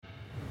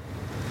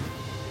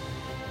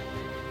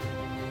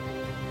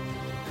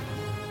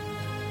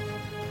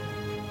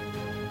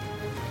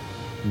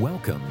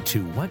Welcome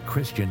to What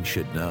Christians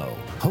Should Know,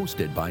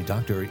 hosted by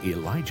Dr.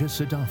 Elijah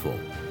Sadafel.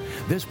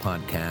 This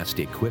podcast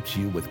equips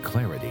you with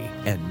clarity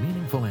and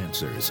meaningful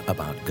answers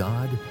about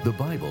God, the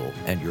Bible,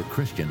 and your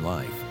Christian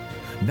life.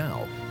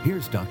 Now,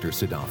 here's Dr.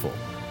 Sadafel.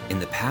 In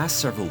the past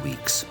several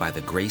weeks, by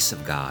the grace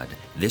of God,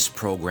 this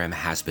program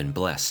has been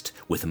blessed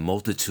with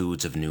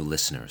multitudes of new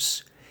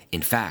listeners.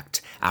 In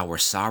fact, our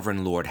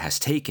sovereign Lord has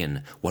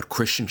taken What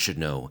Christians Should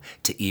Know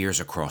to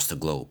ears across the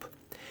globe.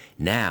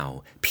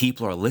 Now,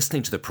 people are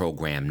listening to the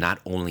program not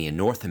only in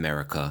North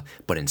America,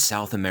 but in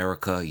South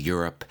America,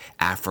 Europe,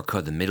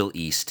 Africa, the Middle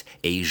East,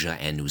 Asia,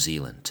 and New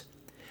Zealand.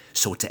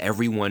 So to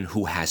everyone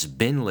who has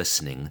been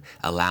listening,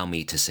 allow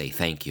me to say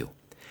thank you.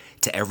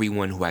 To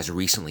everyone who has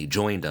recently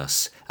joined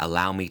us,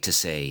 allow me to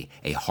say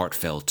a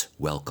heartfelt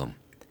welcome.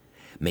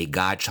 May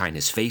God shine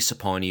His face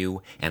upon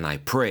you, and I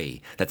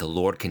pray that the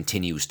Lord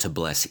continues to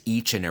bless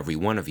each and every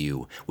one of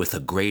you with a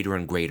greater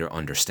and greater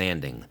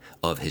understanding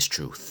of His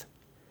truth.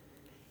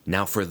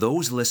 Now, for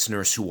those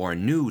listeners who are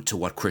new to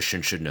What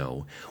Christians Should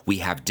Know, we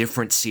have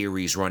different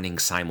series running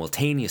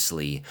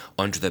simultaneously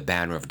under the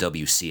banner of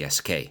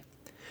WCSK.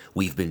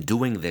 We've been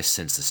doing this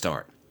since the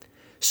start.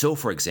 So,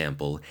 for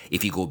example,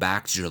 if you go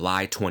back to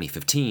July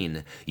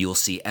 2015, you'll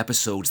see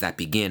episodes that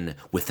begin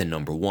with the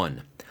number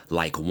 1,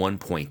 like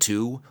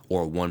 1.2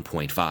 or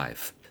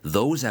 1.5.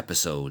 Those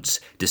episodes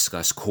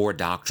discuss core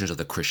doctrines of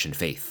the Christian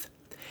faith.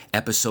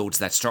 Episodes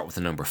that start with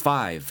the number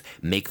 5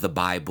 make the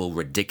Bible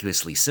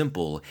ridiculously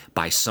simple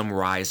by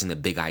summarizing the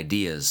big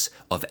ideas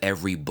of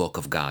every book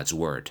of God's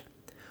Word.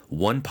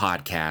 One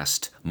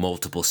podcast,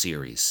 multiple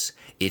series.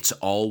 It's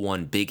all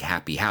one big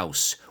happy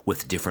house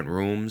with different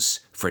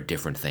rooms for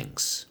different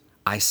things.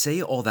 I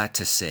say all that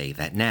to say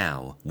that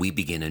now we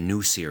begin a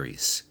new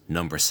series,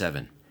 number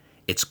 7.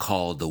 It's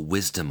called The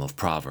Wisdom of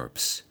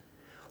Proverbs.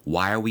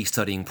 Why are we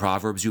studying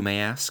Proverbs, you may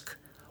ask?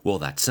 Well,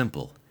 that's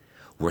simple.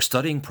 We're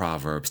studying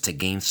Proverbs to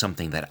gain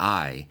something that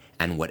I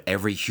and what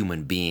every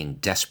human being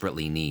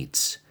desperately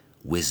needs: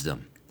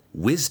 wisdom.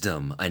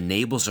 Wisdom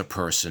enables a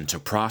person to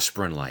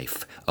prosper in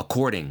life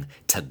according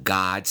to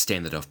God's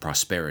standard of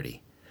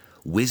prosperity.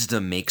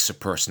 Wisdom makes a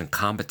person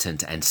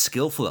competent and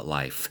skillful at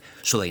life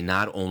so they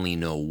not only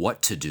know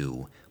what to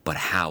do, but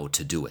how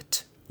to do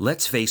it.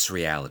 Let's face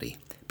reality.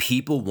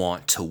 People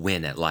want to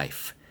win at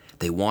life.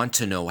 They want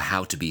to know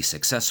how to be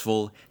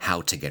successful, how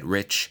to get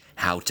rich,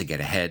 how to get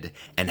ahead,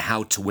 and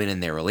how to win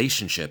in their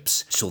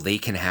relationships so they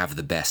can have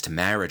the best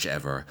marriage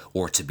ever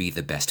or to be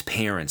the best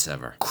parents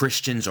ever.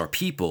 Christians are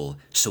people,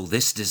 so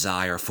this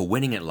desire for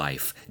winning at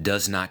life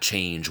does not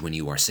change when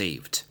you are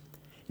saved.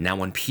 Now,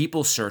 when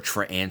people search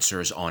for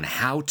answers on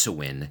how to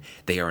win,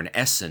 they are in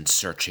essence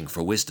searching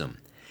for wisdom.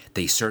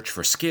 They search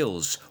for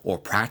skills or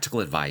practical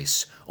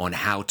advice on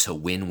how to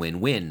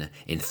win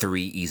in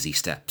 3 easy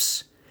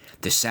steps.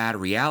 The sad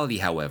reality,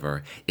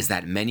 however, is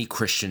that many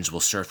Christians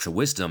will search for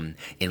wisdom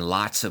in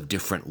lots of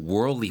different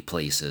worldly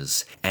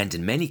places, and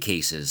in many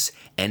cases,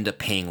 end up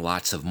paying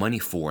lots of money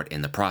for it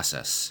in the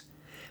process.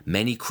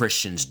 Many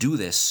Christians do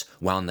this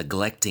while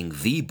neglecting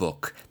the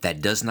book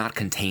that does not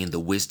contain the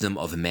wisdom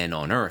of men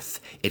on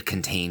earth. It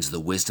contains the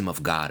wisdom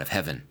of God of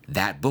heaven.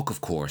 That book, of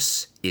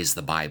course, is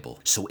the Bible.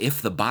 So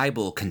if the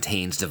Bible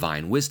contains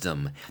divine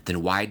wisdom,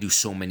 then why do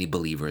so many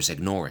believers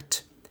ignore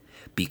it?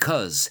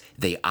 Because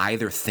they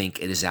either think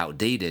it is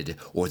outdated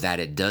or that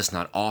it does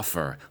not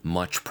offer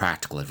much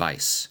practical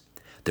advice.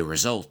 The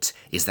result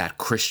is that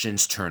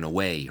Christians turn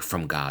away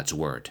from God's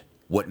Word.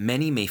 What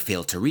many may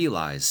fail to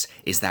realize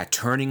is that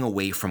turning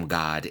away from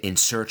God in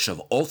search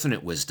of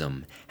ultimate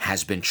wisdom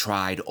has been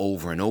tried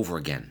over and over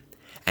again,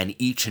 and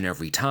each and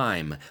every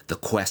time the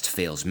quest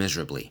fails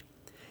miserably.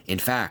 In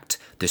fact,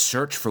 the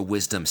search for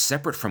wisdom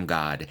separate from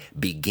God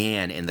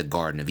began in the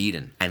Garden of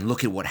Eden, and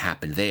look at what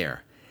happened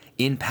there.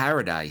 In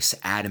paradise,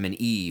 Adam and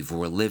Eve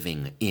were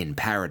living in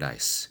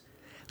paradise.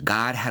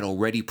 God had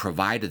already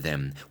provided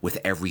them with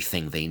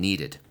everything they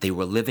needed. They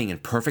were living in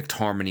perfect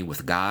harmony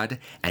with God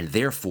and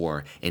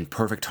therefore in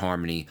perfect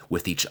harmony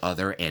with each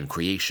other and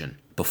creation.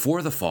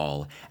 Before the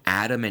fall,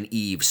 Adam and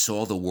Eve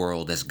saw the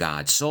world as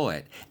God saw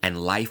it,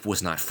 and life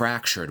was not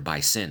fractured by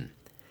sin.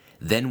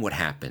 Then what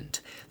happened?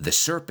 The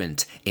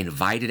serpent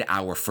invited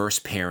our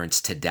first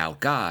parents to doubt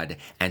God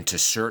and to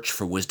search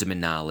for wisdom and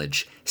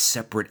knowledge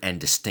separate and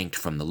distinct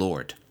from the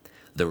Lord.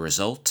 The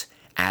result?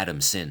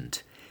 Adam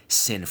sinned.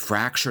 Sin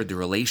fractured the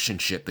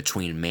relationship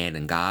between man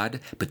and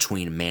God,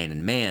 between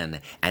man,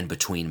 and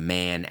between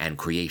man and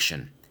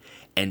creation.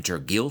 Enter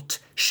guilt,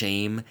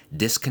 shame,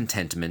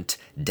 discontentment,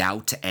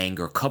 doubt,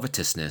 anger,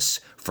 covetousness,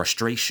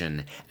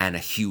 frustration, and a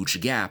huge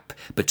gap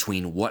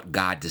between what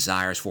God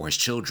desires for His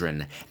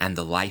children and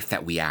the life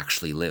that we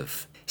actually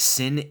live.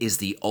 Sin is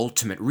the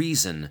ultimate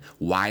reason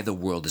why the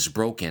world is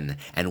broken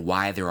and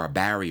why there are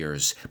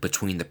barriers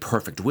between the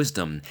perfect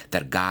wisdom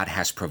that God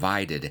has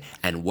provided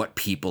and what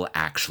people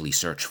actually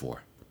search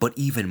for. But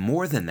even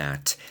more than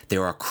that,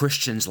 there are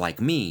Christians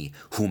like me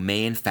who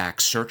may in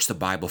fact search the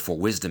Bible for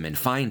wisdom and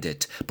find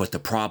it, but the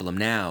problem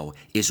now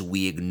is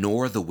we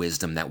ignore the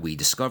wisdom that we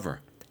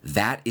discover.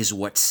 That is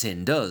what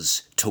sin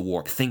does to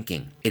warp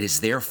thinking. It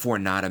is therefore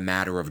not a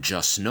matter of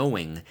just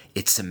knowing,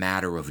 it's a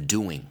matter of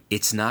doing.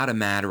 It's not a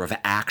matter of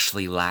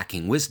actually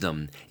lacking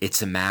wisdom,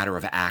 it's a matter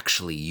of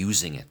actually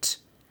using it.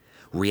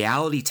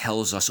 Reality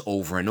tells us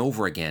over and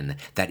over again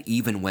that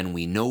even when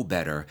we know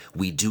better,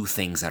 we do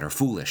things that are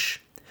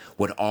foolish.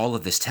 What all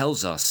of this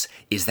tells us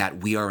is that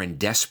we are in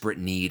desperate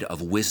need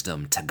of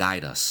wisdom to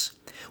guide us.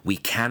 We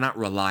cannot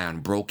rely on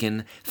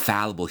broken,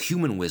 fallible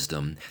human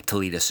wisdom to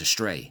lead us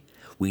astray.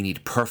 We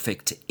need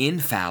perfect,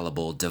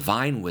 infallible,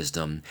 divine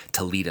wisdom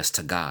to lead us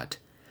to God.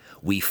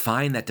 We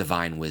find that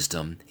divine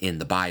wisdom in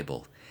the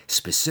Bible,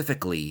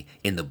 specifically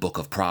in the book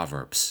of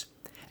Proverbs.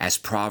 As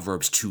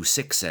Proverbs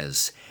 2:6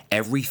 says,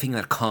 everything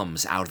that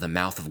comes out of the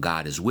mouth of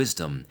God is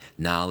wisdom,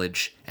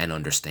 knowledge, and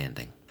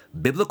understanding.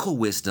 Biblical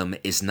wisdom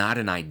is not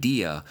an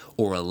idea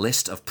or a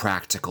list of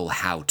practical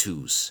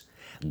how-tos.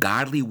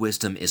 Godly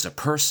wisdom is a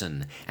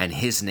person, and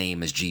his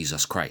name is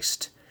Jesus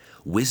Christ.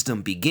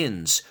 Wisdom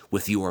begins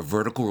with your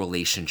vertical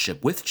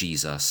relationship with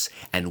Jesus,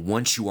 and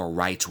once you are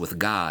right with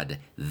God,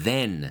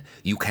 then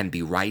you can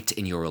be right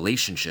in your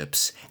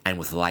relationships and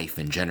with life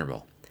in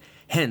general.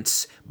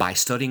 Hence, by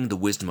studying the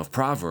wisdom of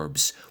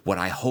Proverbs, what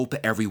I hope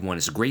everyone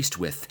is graced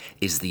with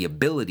is the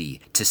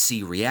ability to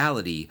see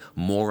reality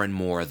more and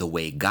more the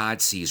way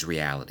God sees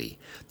reality,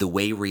 the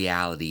way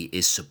reality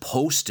is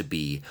supposed to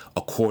be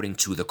according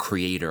to the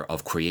Creator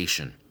of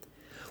creation.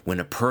 When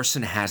a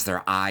person has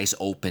their eyes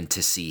open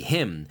to see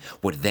Him,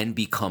 what then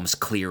becomes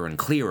clearer and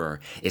clearer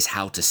is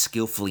how to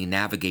skillfully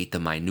navigate the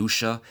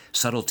minutiae,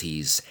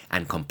 subtleties,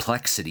 and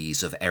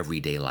complexities of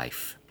everyday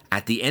life.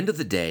 At the end of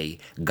the day,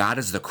 God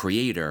is the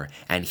Creator,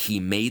 and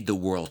He made the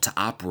world to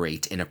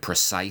operate in a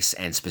precise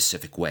and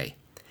specific way.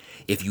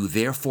 If you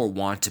therefore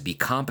want to be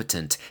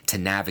competent to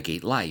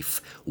navigate life,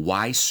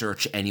 why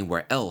search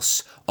anywhere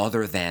else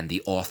other than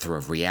the author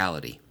of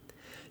reality?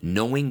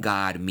 Knowing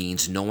God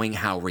means knowing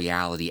how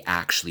reality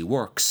actually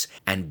works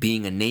and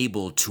being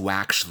enabled to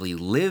actually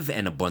live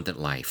an abundant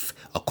life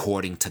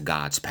according to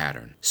God's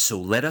pattern. So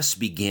let us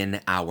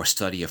begin our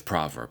study of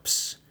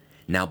Proverbs.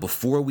 Now,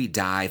 before we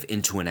dive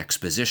into an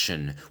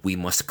exposition, we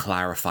must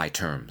clarify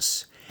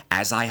terms.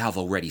 As I have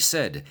already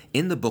said,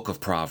 in the book of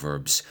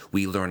Proverbs,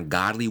 we learn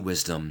godly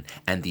wisdom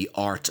and the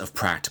art of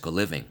practical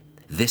living.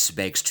 This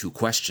begs two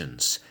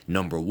questions.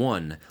 Number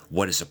one,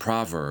 what is a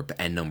proverb?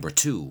 And number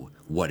two,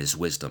 what is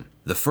wisdom?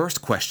 The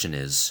first question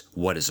is,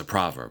 what is a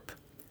proverb?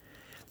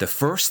 The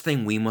first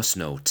thing we must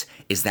note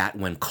is that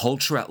when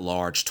culture at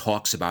large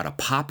talks about a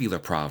popular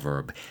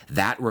proverb,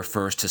 that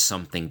refers to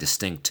something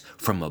distinct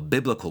from a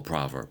biblical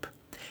proverb.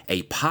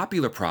 A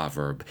popular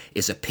proverb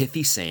is a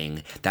pithy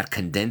saying that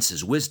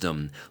condenses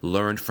wisdom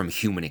learned from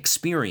human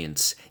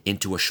experience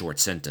into a short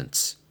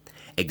sentence.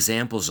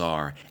 Examples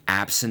are,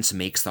 absence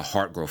makes the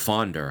heart grow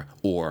fonder,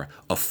 or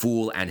a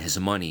fool and his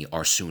money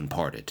are soon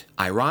parted.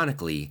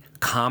 Ironically,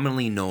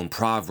 commonly known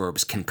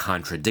proverbs can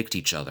contradict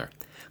each other.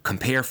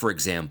 Compare, for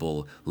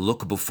example,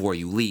 look before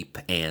you leap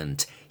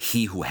and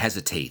he who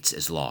hesitates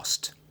is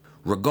lost.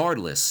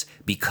 Regardless,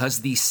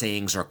 because these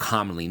sayings are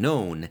commonly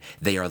known,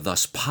 they are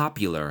thus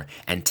popular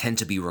and tend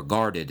to be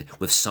regarded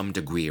with some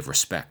degree of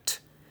respect.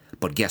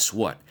 But guess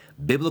what?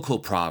 Biblical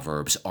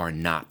proverbs are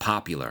not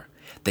popular.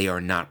 They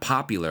are not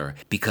popular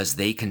because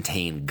they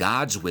contain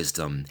God's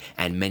wisdom,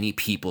 and many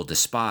people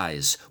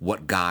despise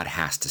what God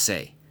has to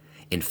say.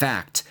 In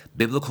fact,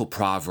 biblical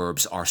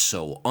proverbs are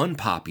so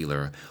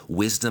unpopular,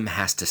 wisdom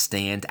has to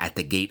stand at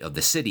the gate of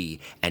the city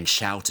and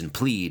shout and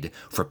plead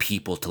for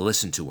people to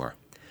listen to her.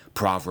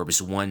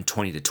 Proverbs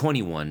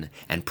 1:20-21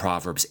 and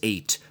Proverbs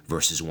 8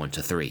 verses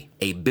 1-3.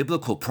 A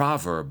biblical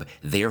proverb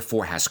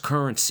therefore has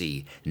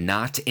currency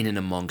not in and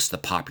amongst the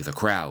popular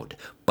crowd,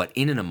 but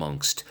in and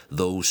amongst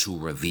those who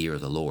revere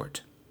the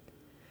Lord.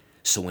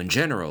 So in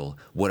general,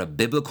 what a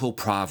biblical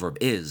proverb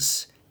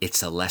is,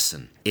 it's a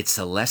lesson. It's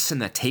a lesson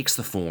that takes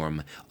the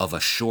form of a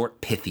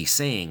short, pithy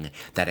saying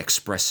that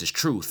expresses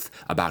truth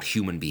about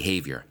human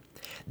behavior.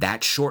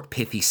 That short,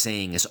 pithy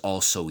saying is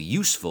also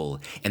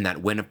useful in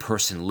that when a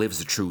person lives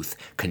the truth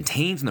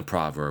contained in the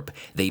proverb,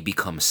 they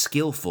become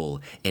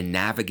skillful in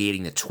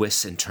navigating the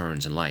twists and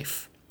turns in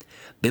life.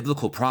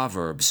 Biblical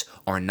proverbs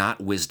are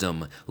not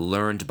wisdom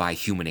learned by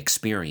human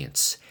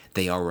experience.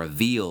 They are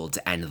revealed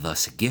and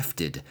thus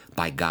gifted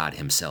by God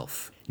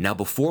Himself. Now,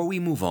 before we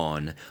move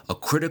on, a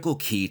critical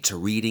key to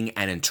reading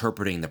and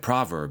interpreting the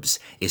Proverbs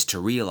is to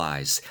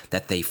realize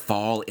that they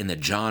fall in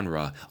the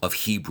genre of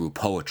Hebrew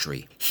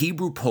poetry.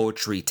 Hebrew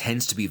poetry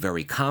tends to be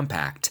very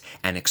compact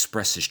and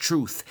expresses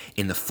truth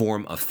in the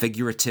form of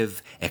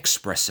figurative,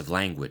 expressive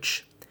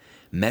language.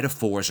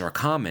 Metaphors are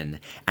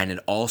common, and it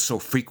also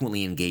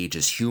frequently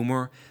engages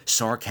humor,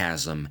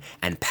 sarcasm,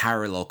 and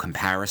parallel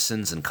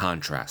comparisons and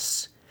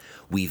contrasts.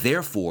 We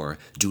therefore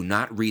do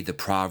not read the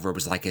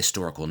Proverbs like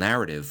historical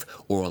narrative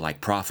or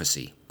like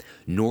prophecy,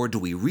 nor do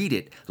we read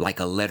it like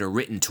a letter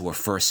written to a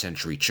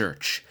first-century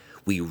church.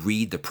 we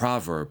read the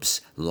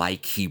Proverbs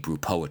like Hebrew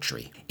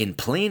poetry. In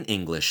plain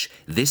English,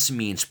 this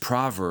means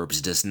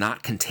Proverbs does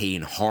not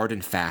contain hard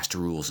and fast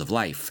rules of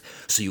life,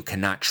 so you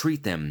cannot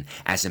treat them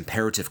as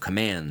imperative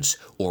commands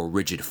or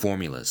rigid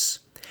formulas.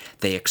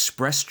 They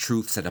express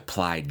truths that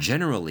apply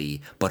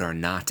generally but are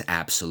not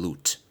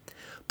absolute.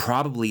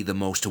 Probably the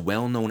most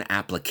well-known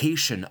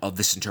application of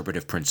this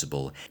interpretive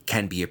principle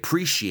can be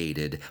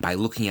appreciated by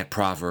looking at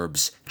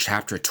Proverbs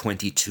chapter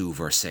 22,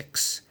 verse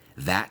 6.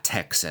 That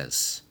text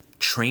says,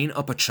 "Train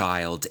up a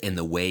child in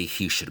the way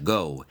he should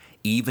go,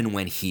 even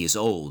when he is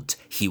old,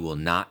 he will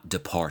not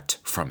depart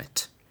from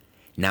it."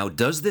 Now,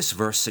 does this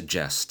verse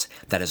suggest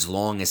that as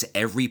long as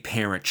every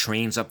parent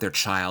trains up their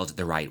child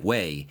the right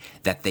way,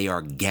 that they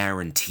are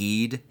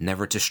guaranteed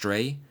never to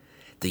stray?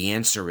 The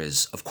answer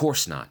is, of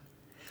course not.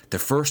 The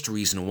first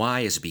reason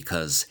why is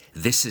because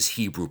this is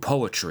Hebrew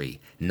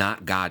poetry,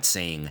 not God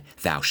saying,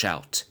 "Thou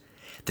shalt."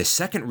 The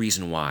second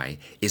reason why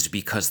is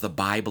because the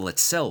Bible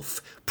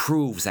itself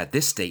proves that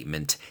this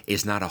statement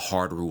is not a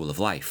hard rule of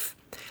life.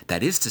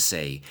 That is to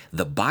say,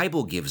 the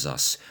Bible gives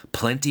us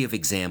plenty of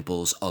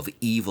examples of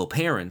evil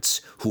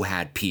parents who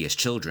had pious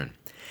children.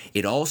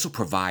 It also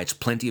provides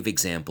plenty of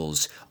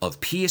examples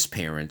of pious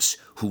parents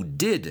who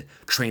did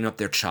train up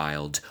their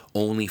child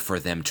only for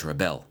them to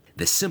rebel.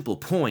 The simple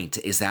point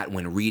is that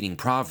when reading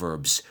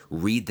Proverbs,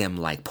 read them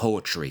like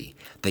poetry.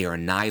 They are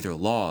neither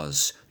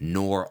laws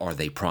nor are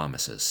they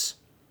promises.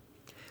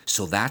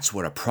 So that's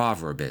what a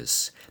proverb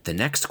is. The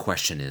next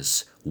question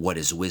is, what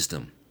is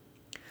wisdom?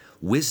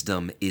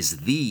 Wisdom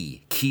is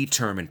the key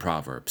term in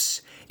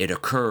Proverbs. It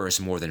occurs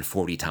more than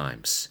 40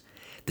 times.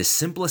 The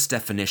simplest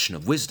definition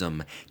of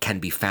wisdom can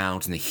be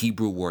found in the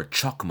Hebrew word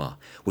chokmah,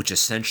 which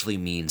essentially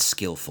means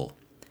skillful.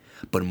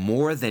 But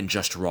more than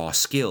just raw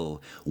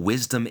skill,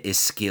 wisdom is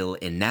skill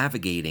in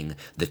navigating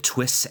the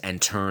twists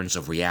and turns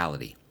of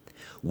reality.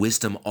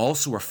 Wisdom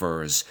also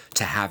refers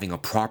to having a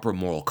proper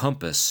moral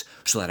compass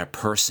so that a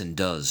person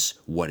does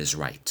what is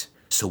right.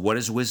 So what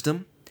is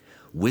wisdom?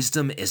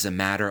 Wisdom is a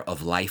matter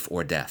of life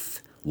or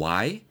death.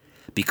 Why?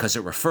 Because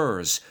it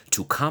refers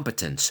to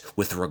competence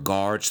with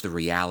regards to the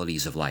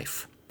realities of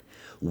life.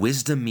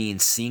 Wisdom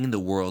means seeing the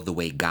world the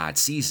way God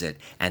sees it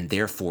and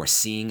therefore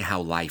seeing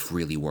how life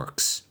really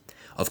works.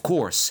 Of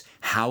course,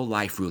 how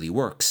life really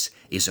works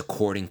is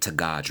according to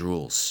God's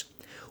rules.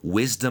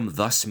 Wisdom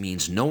thus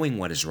means knowing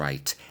what is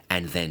right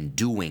and then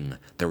doing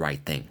the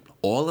right thing.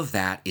 All of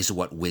that is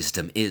what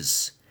wisdom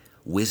is.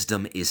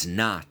 Wisdom is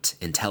not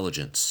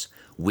intelligence.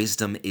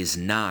 Wisdom is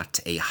not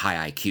a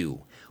high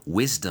IQ.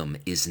 Wisdom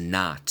is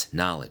not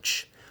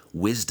knowledge.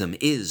 Wisdom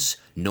is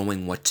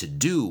knowing what to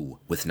do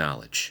with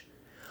knowledge.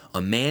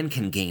 A man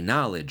can gain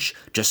knowledge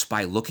just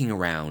by looking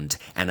around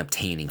and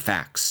obtaining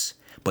facts.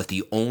 But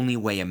the only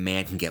way a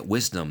man can get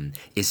wisdom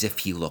is if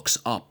he looks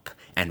up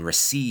and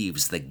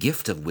receives the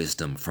gift of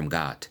wisdom from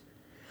God.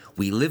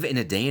 We live in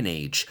a day and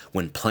age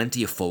when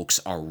plenty of folks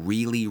are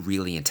really,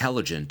 really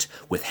intelligent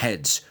with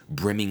heads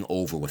brimming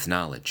over with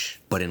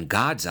knowledge. But in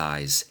God's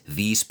eyes,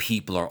 these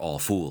people are all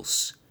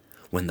fools.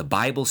 When the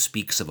Bible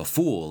speaks of a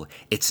fool,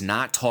 it's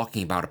not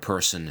talking about a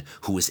person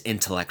who is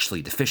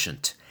intellectually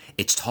deficient.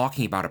 It's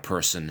talking about a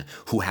person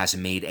who has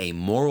made a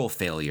moral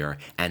failure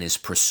and is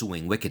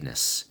pursuing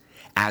wickedness.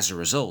 As a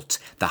result,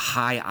 the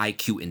high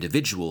IQ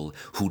individual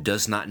who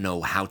does not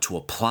know how to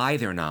apply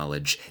their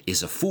knowledge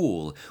is a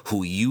fool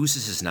who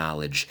uses his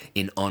knowledge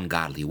in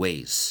ungodly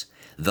ways.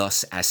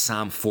 Thus, as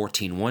Psalm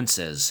 14:1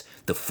 says,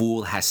 "The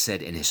fool has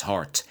said in his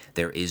heart,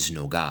 there is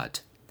no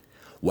God."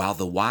 While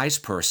the wise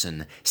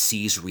person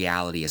sees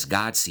reality as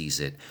God sees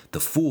it,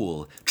 the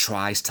fool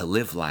tries to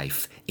live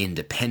life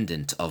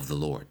independent of the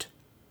Lord.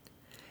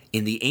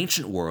 In the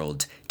ancient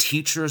world,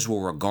 teachers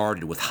were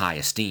regarded with high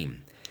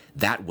esteem.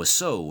 That was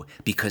so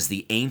because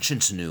the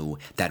ancients knew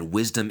that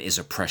wisdom is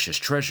a precious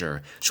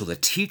treasure, so the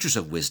teachers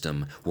of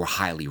wisdom were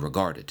highly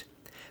regarded.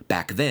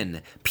 Back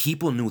then,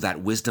 people knew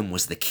that wisdom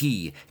was the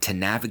key to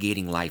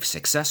navigating life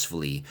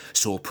successfully,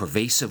 so a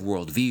pervasive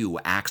worldview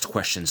asked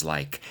questions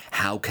like,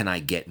 how can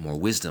I get more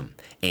wisdom?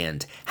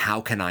 And how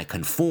can I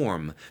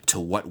conform to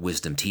what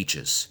wisdom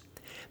teaches?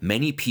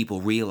 Many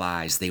people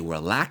realized they were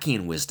lacking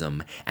in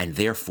wisdom and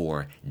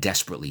therefore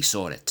desperately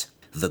sought it.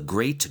 The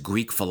great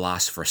Greek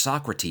philosopher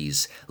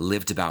Socrates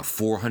lived about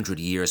 400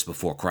 years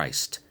before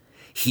Christ.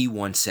 He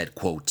once said,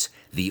 quote,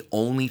 "The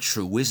only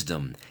true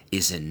wisdom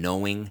is in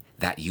knowing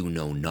that you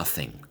know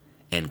nothing,"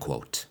 end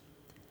quote.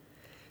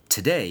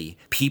 Today,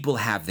 people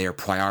have their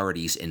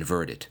priorities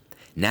inverted.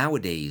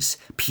 Nowadays,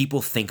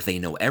 people think they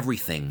know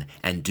everything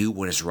and do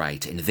what is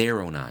right in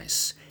their own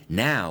eyes.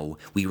 Now,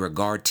 we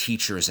regard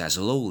teachers as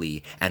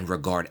lowly and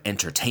regard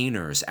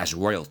entertainers as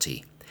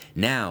royalty.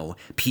 Now,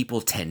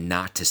 people tend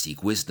not to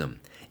seek wisdom.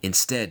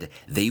 Instead,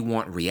 they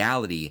want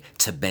reality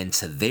to bend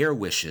to their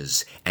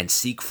wishes and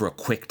seek for a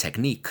quick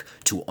technique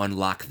to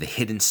unlock the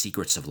hidden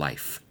secrets of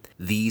life.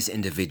 These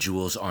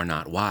individuals are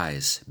not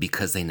wise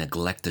because they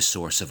neglect the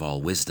source of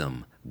all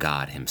wisdom,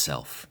 God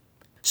Himself.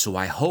 So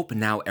I hope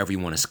now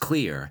everyone is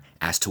clear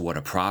as to what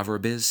a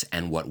proverb is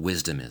and what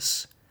wisdom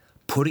is.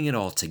 Putting it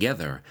all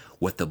together,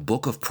 what the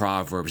book of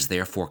Proverbs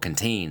therefore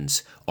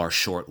contains are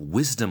short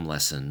wisdom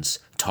lessons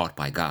taught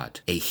by God.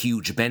 A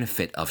huge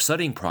benefit of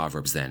studying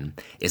Proverbs, then,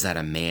 is that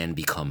a man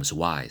becomes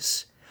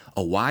wise.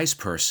 A wise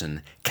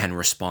person can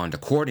respond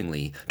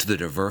accordingly to the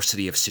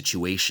diversity of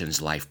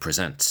situations life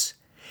presents.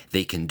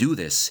 They can do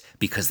this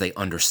because they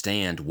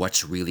understand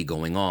what's really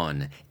going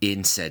on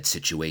in said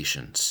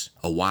situations.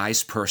 A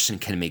wise person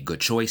can make good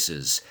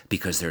choices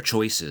because their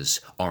choices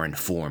are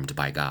informed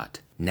by God.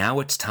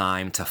 Now it's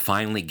time to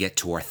finally get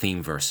to our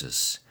theme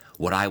verses.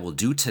 What I will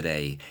do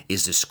today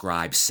is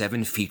describe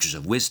 7 features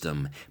of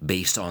wisdom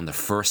based on the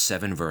first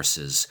 7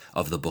 verses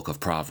of the book of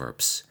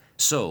Proverbs.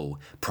 So,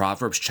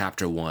 Proverbs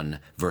chapter 1,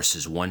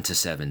 verses 1 to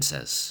 7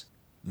 says,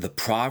 "The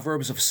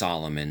Proverbs of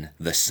Solomon,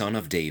 the son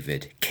of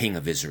David, king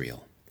of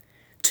Israel,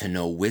 to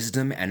know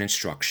wisdom and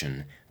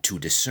instruction, to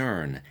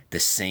discern the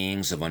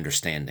sayings of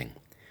understanding,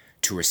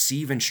 to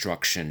receive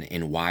instruction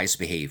in wise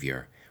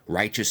behavior,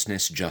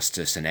 righteousness,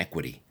 justice, and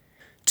equity,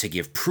 to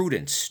give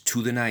prudence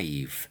to the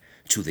naive,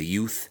 to the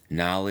youth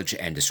knowledge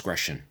and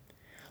discretion.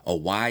 A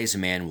wise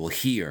man will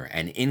hear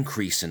and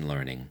increase in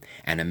learning,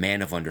 and a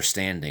man of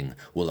understanding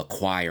will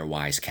acquire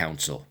wise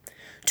counsel.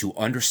 To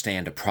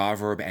understand a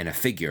proverb and a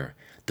figure,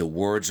 the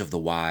words of the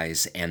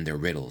wise and their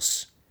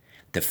riddles.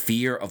 The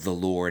fear of the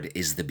Lord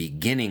is the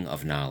beginning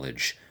of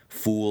knowledge.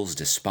 Fools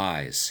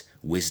despise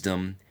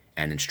wisdom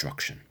and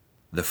instruction."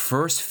 The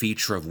first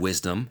feature of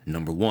wisdom,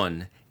 number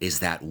 1, is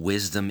that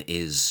wisdom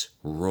is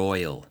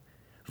royal.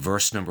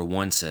 Verse number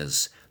 1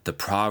 says, "The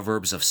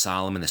Proverbs of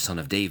Solomon the son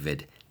of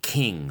David,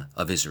 king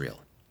of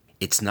Israel."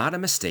 It's not a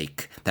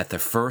mistake that the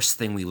first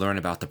thing we learn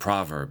about the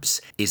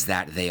Proverbs is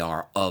that they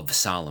are of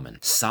Solomon.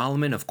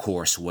 Solomon, of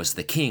course, was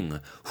the king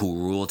who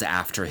ruled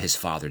after his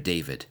father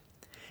David.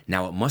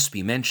 Now it must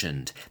be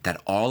mentioned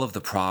that all of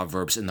the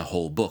Proverbs in the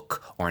whole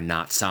book are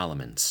not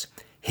Solomon's.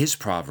 His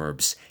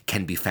Proverbs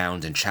can be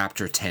found in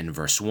chapter 10,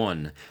 verse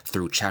 1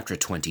 through chapter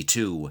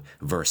 22,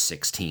 verse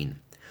 16.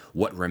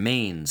 What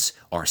remains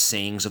are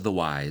sayings of the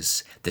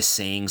wise, the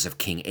sayings of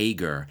King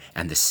Agur,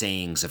 and the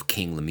sayings of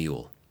King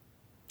Lemuel.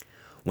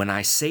 When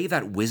I say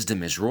that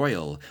wisdom is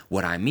royal,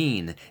 what I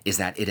mean is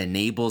that it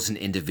enables an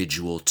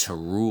individual to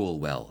rule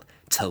well,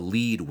 to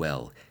lead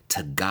well,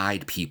 to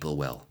guide people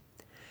well.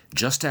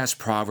 Just as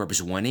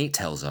Proverbs 1:8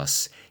 tells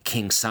us,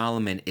 King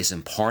Solomon is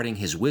imparting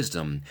his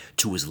wisdom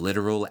to his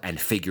literal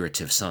and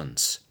figurative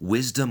sons.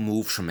 Wisdom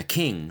moved from a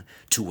king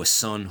to a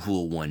son who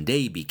will one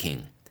day be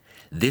king.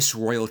 This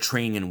royal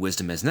training in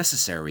wisdom is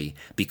necessary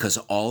because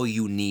all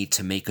you need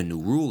to make a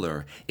new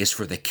ruler is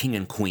for the king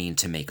and queen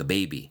to make a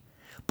baby.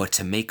 But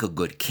to make a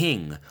good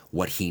king,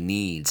 what he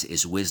needs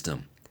is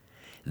wisdom.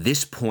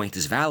 This point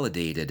is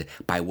validated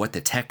by what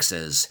the text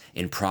says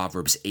in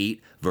Proverbs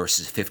 8,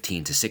 verses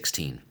 15 to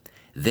 16.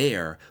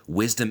 There,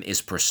 wisdom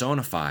is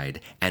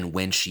personified, and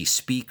when she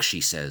speaks,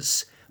 she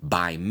says,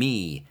 "By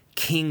me,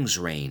 kings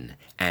reign,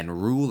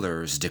 and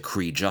rulers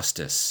decree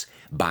justice.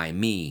 By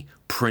me,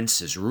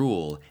 princes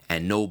rule,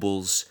 and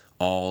nobles,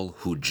 all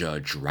who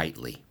judge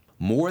rightly."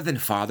 More than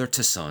father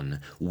to son,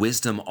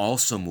 wisdom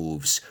also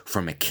moves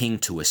from a king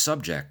to his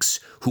subjects,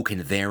 who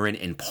can therein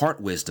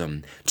impart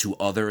wisdom to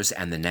others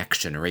and the next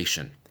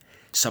generation.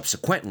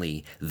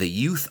 Subsequently, the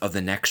youth of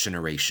the next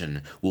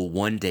generation will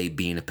one day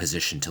be in a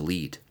position to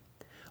lead.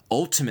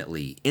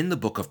 Ultimately, in the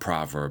book of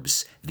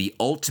Proverbs, the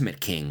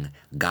ultimate king,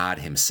 God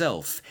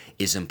himself,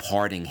 is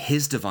imparting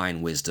his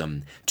divine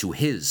wisdom to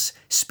his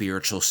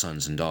spiritual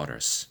sons and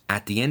daughters.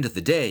 At the end of the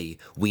day,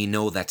 we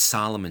know that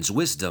Solomon's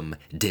wisdom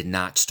did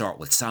not start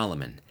with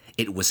Solomon.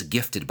 It was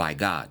gifted by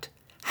God.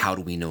 How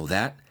do we know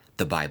that?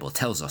 The Bible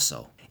tells us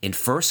so. In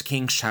 1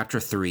 Kings chapter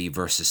 3,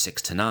 verses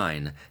 6 to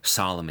 9,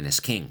 Solomon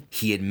is king.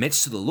 He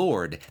admits to the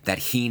Lord that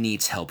he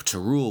needs help to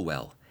rule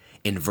well.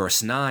 In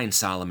verse 9,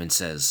 Solomon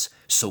says,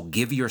 "So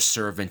give your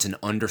servant an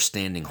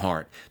understanding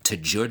heart to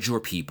judge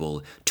your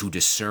people, to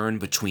discern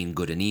between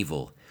good and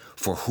evil.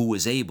 For who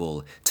is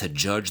able to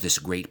judge this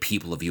great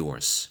people of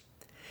yours?"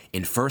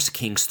 In 1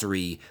 Kings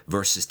 3,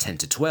 verses 10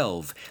 to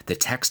 12, the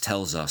text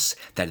tells us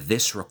that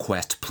this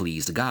request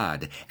pleased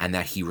God and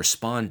that he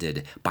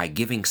responded by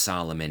giving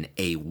Solomon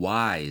a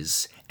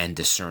wise and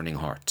discerning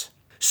heart.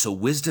 So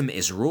wisdom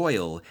is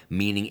royal,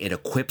 meaning it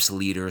equips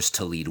leaders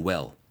to lead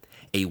well.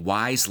 A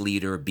wise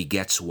leader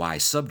begets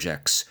wise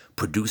subjects,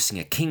 producing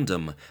a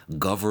kingdom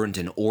governed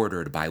and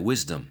ordered by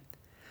wisdom.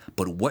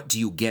 But what do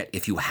you get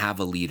if you have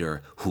a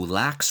leader who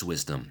lacks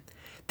wisdom?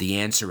 The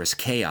answer is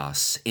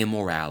chaos,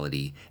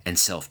 immorality, and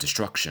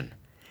self-destruction.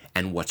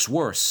 And what's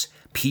worse,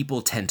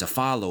 people tend to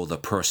follow the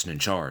person in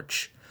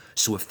charge.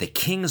 So if the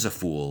king is a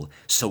fool,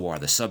 so are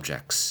the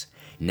subjects.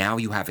 Now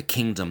you have a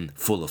kingdom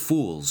full of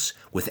fools,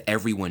 with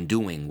everyone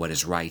doing what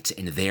is right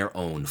in their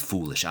own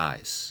foolish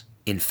eyes.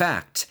 In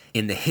fact,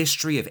 in the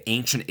history of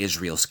ancient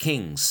Israel's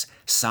kings,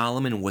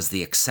 Solomon was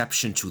the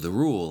exception to the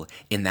rule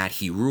in that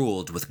he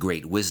ruled with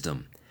great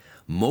wisdom.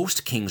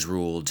 Most kings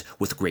ruled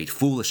with great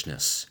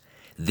foolishness.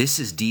 This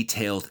is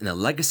detailed in the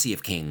legacy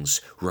of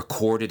kings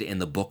recorded in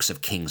the books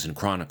of Kings and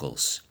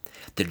Chronicles.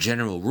 The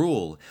general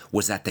rule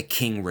was that the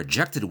king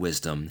rejected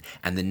wisdom,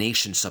 and the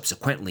nation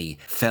subsequently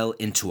fell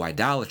into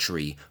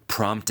idolatry,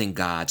 prompting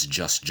God's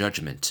just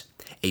judgment.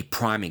 A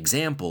prime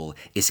example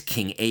is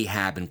King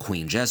Ahab and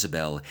Queen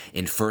Jezebel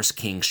in 1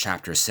 Kings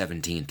chapter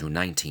 17 through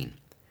 19.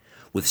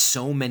 With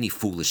so many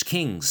foolish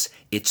kings,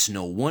 it's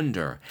no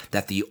wonder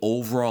that the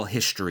overall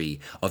history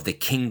of the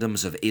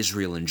kingdoms of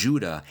Israel and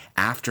Judah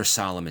after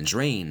Solomon's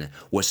reign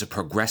was a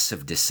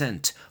progressive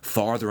descent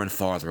farther and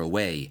farther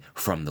away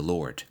from the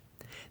Lord.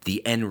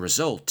 The end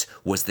result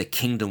was the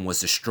kingdom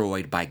was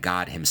destroyed by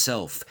God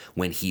himself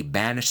when he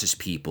banished his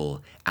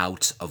people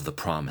out of the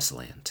promised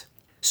land.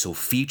 So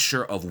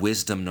feature of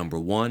wisdom number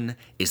 1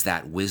 is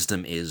that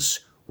wisdom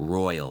is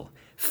royal.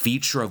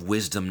 Feature of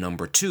wisdom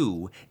number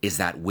 2 is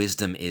that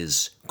wisdom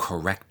is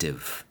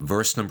corrective.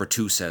 Verse number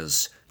 2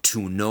 says,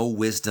 to know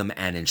wisdom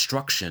and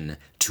instruction,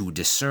 to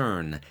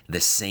discern the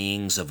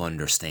sayings of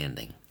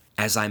understanding.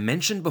 As I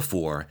mentioned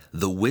before,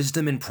 the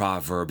wisdom in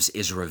Proverbs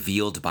is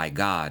revealed by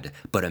God,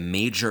 but a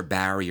major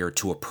barrier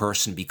to a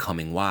person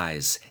becoming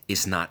wise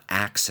is not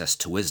access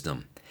to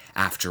wisdom.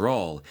 After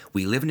all,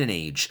 we live in an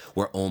age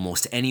where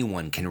almost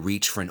anyone can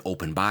reach for an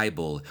open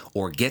Bible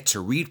or get to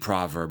read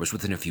Proverbs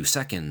within a few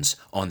seconds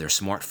on their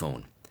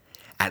smartphone.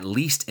 At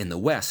least in the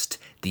West,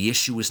 the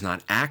issue is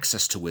not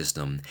access to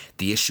wisdom,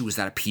 the issue is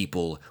that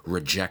people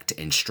reject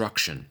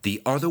instruction.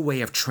 The other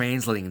way of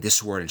translating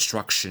this word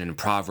instruction in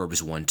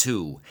Proverbs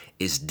 1:2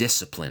 is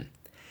discipline.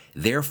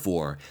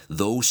 Therefore,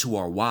 those who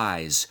are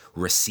wise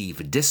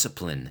receive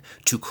discipline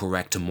to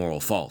correct moral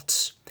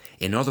faults.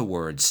 In other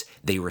words,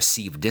 they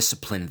receive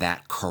discipline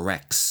that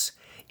corrects.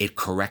 It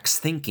corrects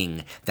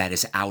thinking that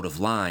is out of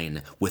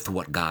line with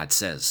what God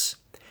says.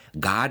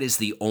 God is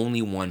the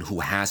only one who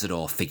has it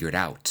all figured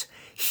out.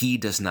 He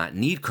does not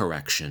need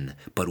correction,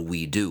 but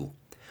we do.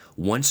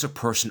 Once a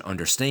person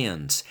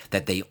understands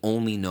that they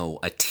only know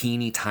a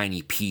teeny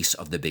tiny piece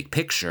of the big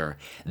picture,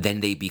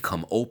 then they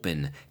become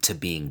open to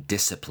being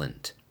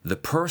disciplined. The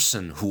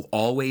person who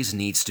always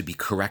needs to be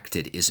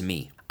corrected is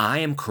me. I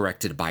am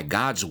corrected by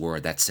God's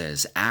word that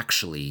says,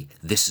 actually,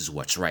 this is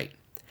what's right.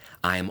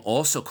 I am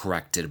also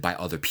corrected by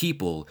other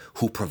people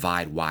who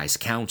provide wise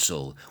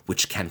counsel,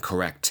 which can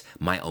correct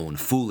my own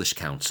foolish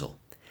counsel.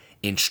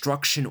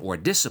 Instruction or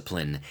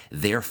discipline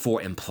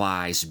therefore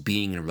implies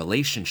being in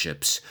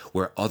relationships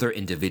where other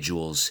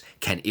individuals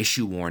can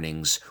issue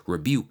warnings,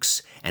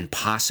 rebukes, and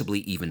possibly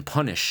even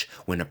punish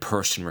when a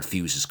person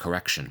refuses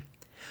correction.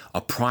 A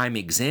prime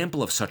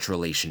example of such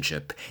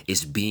relationship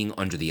is being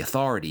under the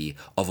authority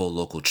of a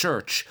local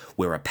church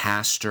where a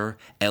pastor,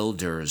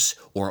 elders,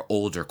 or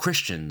older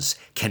Christians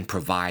can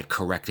provide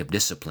corrective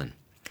discipline.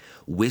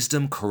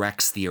 Wisdom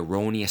corrects the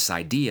erroneous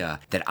idea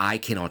that I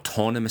can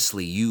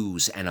autonomously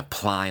use and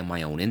apply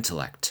my own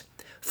intellect.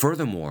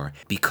 Furthermore,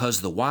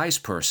 because the wise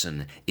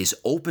person is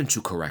open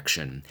to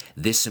correction,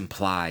 this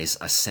implies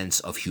a sense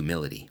of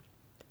humility.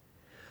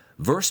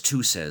 Verse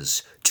 2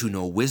 says, to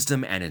know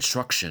wisdom and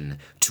instruction,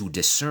 to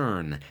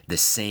discern the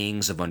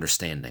sayings of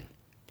understanding.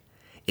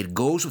 It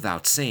goes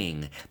without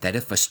saying that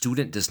if a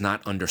student does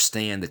not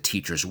understand the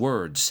teacher's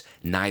words,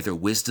 neither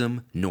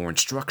wisdom nor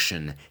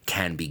instruction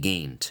can be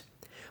gained.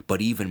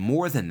 But even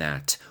more than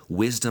that,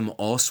 wisdom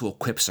also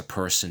equips a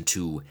person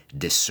to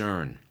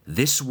discern.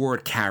 This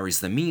word carries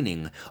the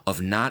meaning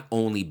of not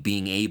only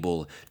being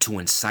able to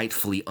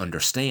insightfully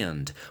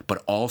understand,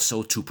 but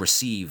also to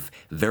perceive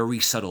very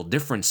subtle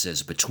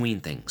differences between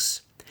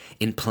things.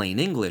 In plain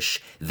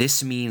English,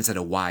 this means that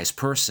a wise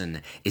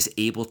person is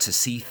able to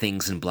see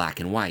things in black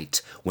and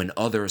white when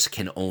others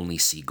can only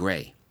see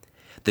gray.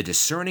 The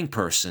discerning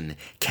person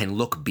can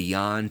look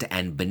beyond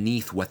and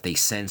beneath what they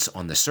sense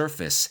on the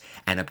surface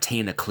and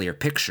obtain a clear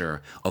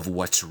picture of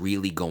what's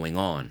really going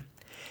on.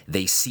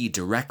 They see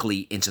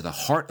directly into the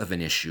heart of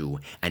an issue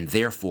and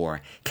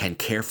therefore can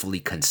carefully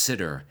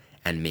consider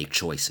and make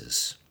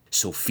choices.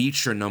 So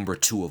feature number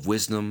 2 of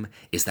wisdom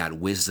is that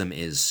wisdom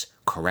is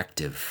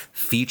corrective.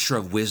 Feature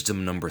of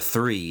wisdom number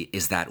 3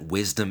 is that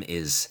wisdom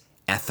is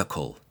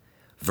ethical.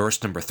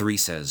 Verse number 3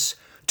 says,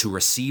 to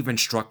receive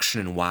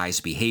instruction in wise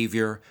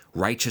behavior,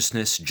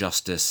 righteousness,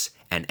 justice,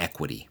 and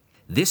equity.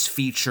 This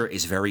feature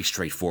is very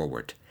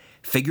straightforward.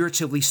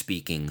 Figuratively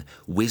speaking,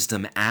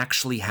 wisdom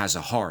actually has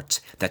a heart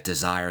that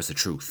desires the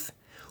truth.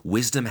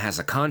 Wisdom has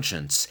a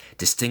conscience,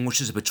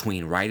 distinguishes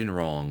between right and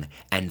wrong,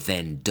 and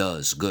then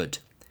does good.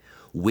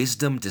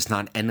 Wisdom does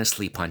not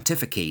endlessly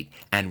pontificate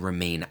and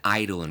remain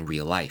idle in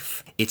real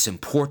life. It's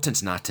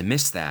important not to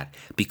miss that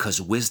because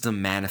wisdom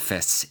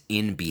manifests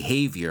in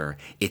behavior,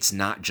 it's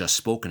not just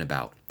spoken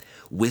about.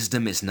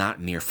 Wisdom is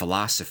not mere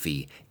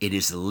philosophy, it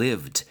is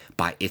lived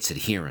by its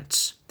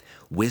adherents.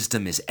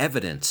 Wisdom is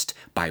evidenced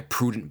by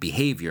prudent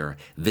behavior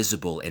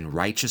visible in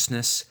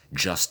righteousness,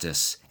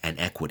 justice, and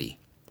equity.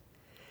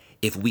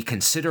 If we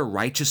consider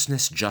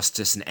righteousness,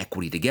 justice, and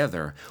equity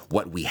together,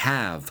 what we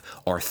have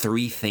are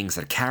 3 things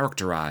that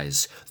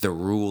characterize the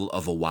rule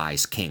of a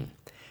wise king.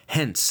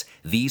 Hence,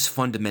 these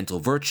fundamental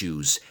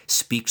virtues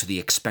speak to the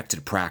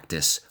expected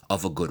practice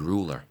of a good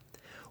ruler.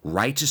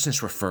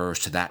 Righteousness refers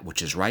to that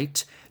which is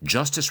right.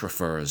 Justice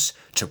refers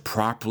to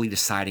properly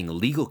deciding a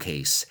legal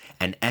case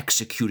and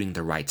executing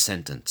the right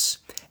sentence.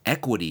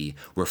 Equity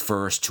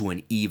refers to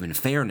an even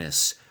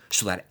fairness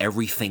so that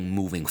everything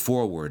moving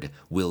forward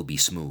will be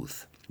smooth.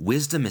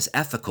 Wisdom is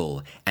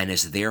ethical and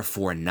is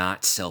therefore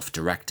not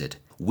self-directed.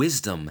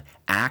 Wisdom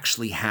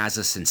actually has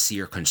a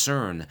sincere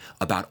concern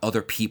about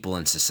other people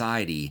in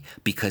society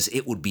because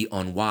it would be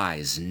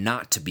unwise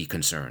not to be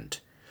concerned.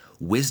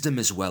 Wisdom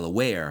is well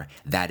aware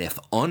that if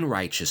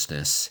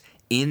unrighteousness,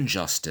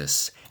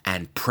 injustice,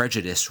 and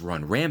prejudice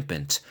run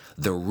rampant,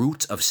 the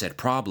root of said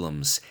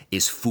problems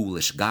is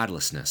foolish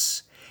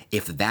godlessness.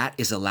 If that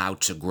is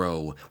allowed to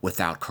grow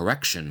without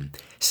correction,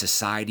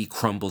 society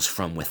crumbles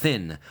from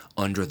within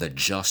under the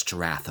just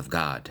wrath of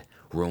God.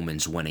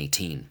 Romans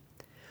 1:18.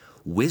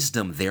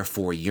 Wisdom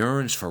therefore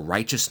yearns for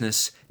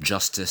righteousness,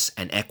 justice,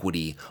 and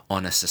equity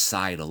on a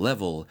societal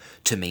level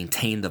to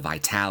maintain the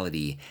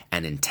vitality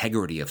and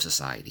integrity of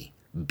society.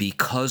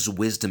 Because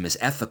wisdom is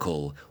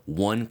ethical,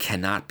 one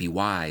cannot be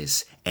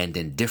wise and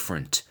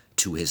indifferent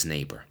to his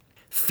neighbor.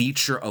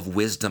 Feature of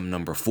wisdom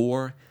number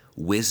 4,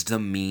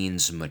 wisdom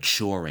means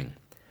maturing.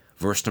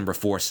 Verse number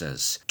 4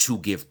 says, to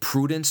give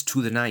prudence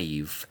to the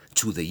naive,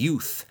 to the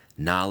youth,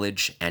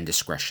 knowledge and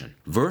discretion.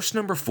 Verse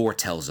number 4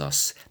 tells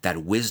us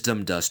that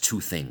wisdom does two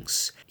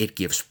things. It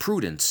gives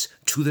prudence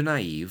to the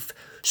naive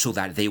so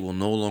that they will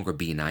no longer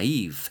be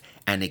naive,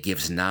 and it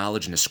gives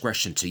knowledge and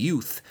discretion to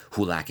youth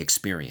who lack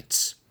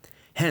experience.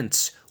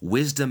 Hence,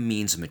 wisdom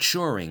means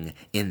maturing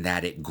in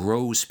that it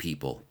grows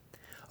people.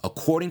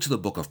 According to the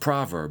book of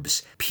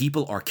Proverbs,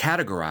 people are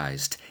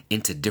categorized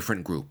into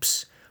different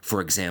groups.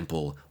 For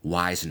example,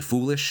 wise and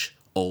foolish,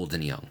 old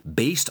and young.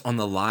 Based on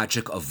the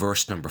logic of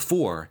verse number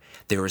 4,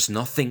 there is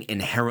nothing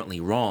inherently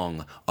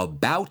wrong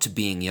about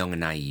being young and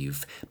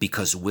naive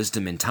because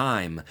wisdom in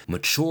time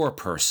mature a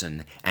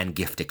person and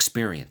gift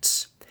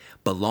experience.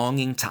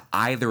 Belonging to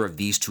either of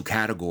these two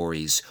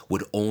categories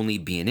would only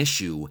be an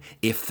issue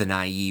if the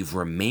naive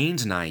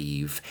remained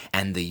naive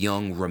and the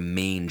young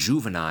remained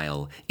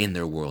juvenile in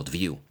their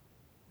worldview.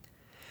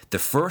 The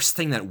first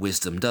thing that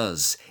wisdom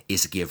does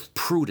is give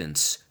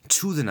prudence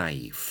to the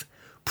naive.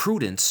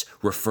 Prudence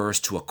refers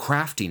to a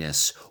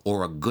craftiness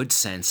or a good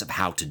sense of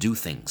how to do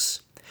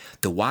things.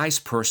 The wise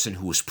person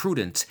who is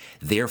prudent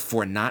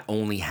therefore not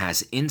only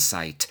has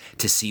insight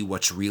to see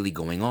what's really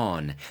going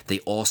on, they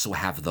also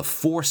have the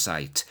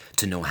foresight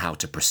to know how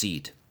to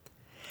proceed.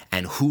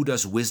 And who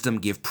does wisdom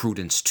give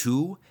prudence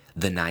to?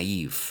 The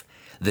naive.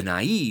 The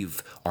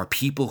naive are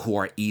people who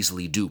are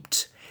easily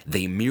duped.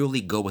 They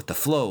merely go with the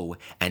flow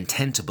and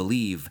tend to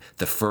believe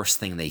the first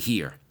thing they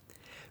hear.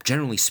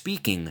 Generally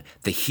speaking,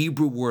 the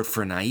Hebrew word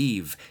for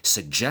naive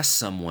suggests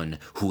someone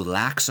who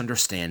lacks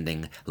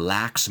understanding,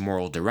 lacks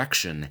moral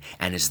direction,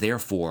 and is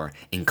therefore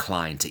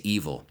inclined to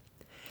evil.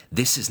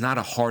 This is not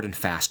a hard and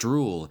fast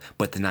rule,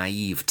 but the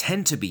naive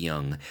tend to be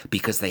young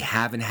because they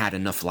haven't had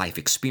enough life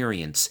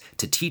experience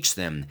to teach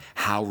them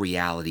how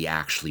reality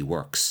actually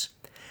works.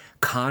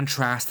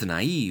 Contrast the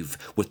naive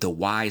with the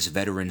wise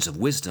veterans of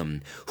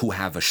wisdom who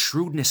have a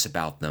shrewdness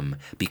about them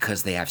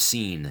because they have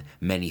seen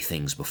many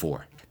things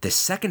before. The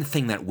second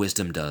thing that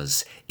wisdom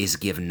does is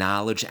give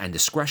knowledge and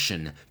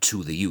discretion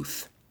to the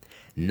youth.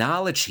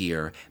 Knowledge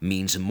here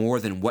means more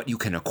than what you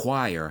can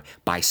acquire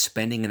by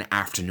spending an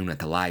afternoon at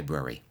the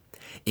library.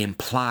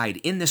 Implied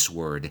in this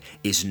word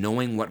is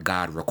knowing what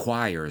God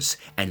requires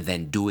and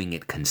then doing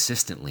it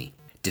consistently.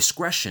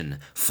 Discretion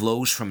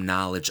flows from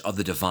knowledge of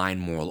the divine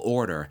moral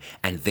order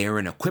and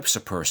therein equips a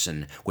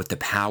person with the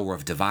power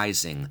of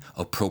devising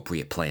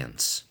appropriate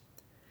plans.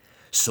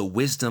 So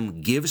wisdom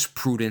gives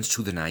prudence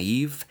to the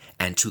naive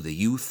and to the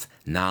youth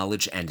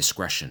knowledge and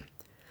discretion.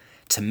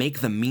 To make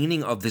the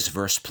meaning of this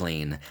verse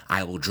plain,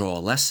 I will draw a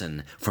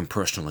lesson from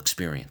personal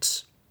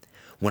experience.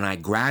 When I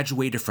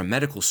graduated from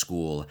medical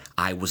school,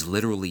 I was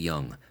literally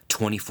young,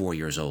 24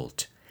 years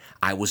old.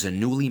 I was a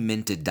newly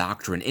minted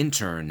doctor and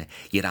intern,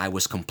 yet I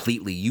was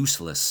completely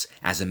useless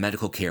as a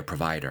medical care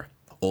provider.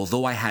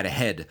 Although I had a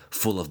head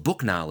full of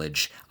book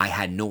knowledge, I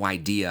had no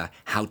idea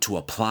how to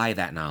apply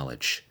that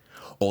knowledge.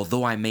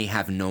 Although I may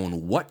have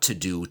known what to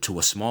do to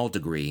a small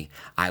degree,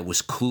 I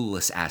was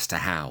clueless as to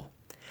how.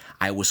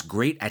 I was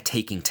great at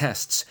taking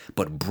tests,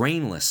 but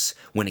brainless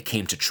when it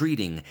came to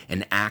treating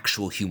an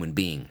actual human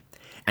being.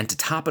 And to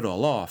top it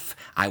all off,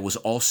 I was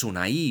also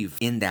naive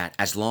in that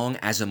as long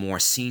as a more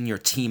senior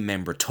team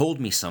member told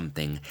me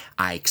something,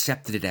 I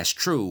accepted it as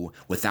true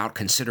without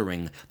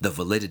considering the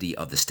validity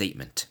of the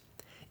statement.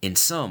 In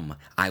sum,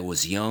 I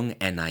was young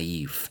and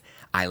naive.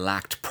 I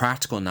lacked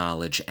practical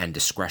knowledge and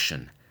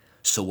discretion.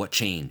 So what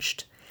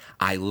changed?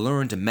 I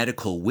learned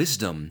medical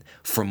wisdom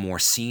from more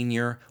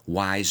senior,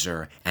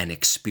 wiser, and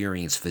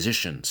experienced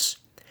physicians.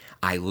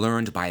 I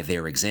learned by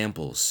their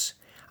examples.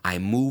 I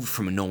moved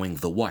from knowing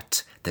the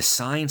what, the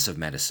science of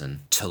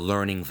medicine, to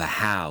learning the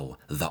how,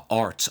 the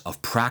art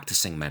of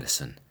practicing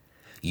medicine.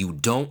 You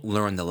don't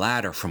learn the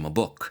latter from a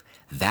book.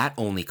 That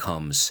only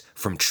comes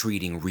from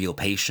treating real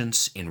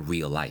patients in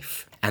real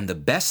life. And the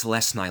best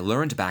lesson I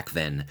learned back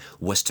then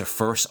was to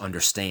first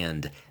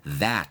understand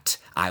that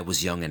I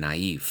was young and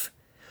naive.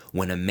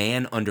 When a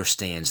man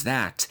understands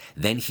that,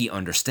 then he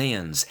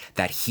understands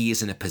that he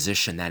is in a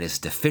position that is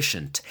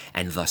deficient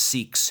and thus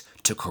seeks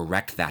to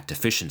correct that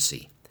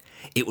deficiency.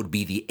 It would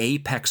be the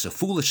apex of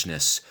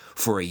foolishness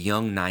for a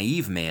young,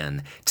 naive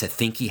man to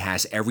think he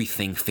has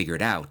everything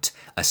figured out,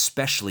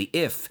 especially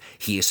if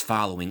he is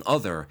following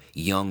other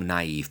young,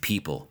 naive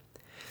people.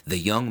 The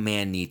young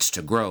man needs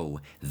to grow.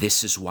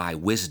 This is why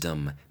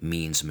wisdom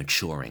means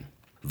maturing.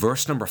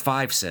 Verse number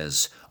 5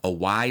 says, "A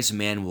wise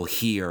man will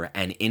hear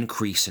and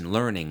increase in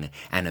learning,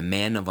 and a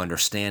man of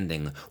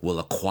understanding will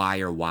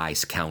acquire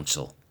wise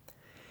counsel."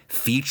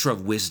 Feature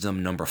of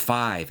wisdom number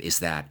 5 is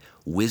that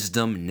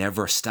wisdom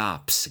never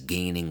stops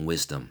gaining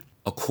wisdom.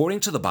 According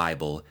to the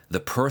Bible,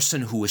 the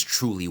person who is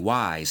truly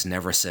wise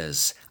never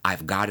says,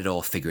 "I've got it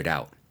all figured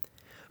out."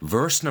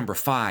 Verse number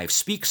 5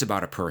 speaks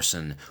about a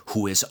person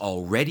who is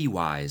already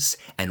wise,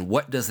 and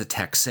what does the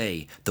text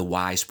say the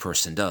wise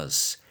person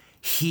does?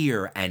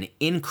 Hear and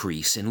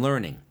increase in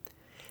learning.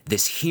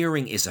 This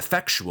hearing is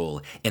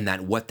effectual in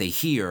that what they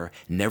hear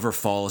never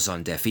falls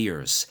on deaf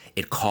ears.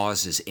 It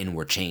causes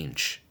inward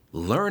change.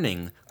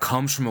 Learning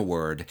comes from a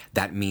word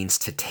that means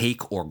to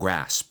take or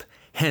grasp.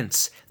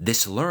 Hence,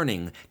 this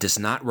learning does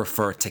not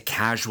refer to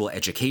casual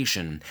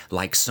education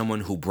like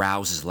someone who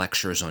browses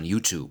lectures on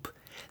YouTube.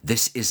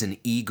 This is an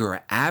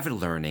eager, avid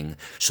learning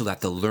so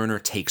that the learner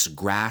takes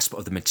grasp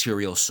of the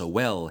material so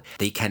well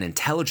they can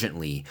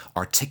intelligently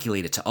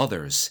articulate it to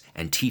others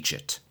and teach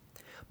it.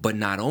 But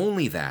not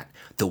only that,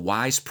 the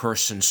wise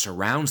person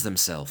surrounds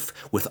themselves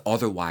with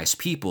other wise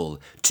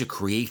people to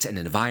create an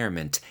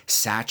environment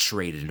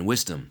saturated in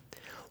wisdom.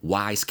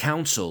 Wise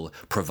counsel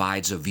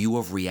provides a view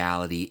of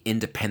reality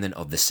independent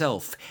of the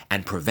self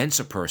and prevents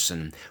a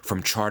person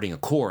from charting a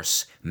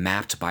course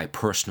mapped by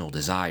personal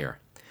desire.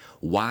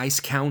 Wise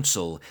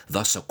counsel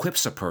thus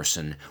equips a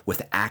person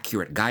with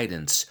accurate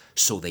guidance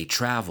so they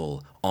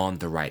travel on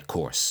the right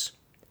course.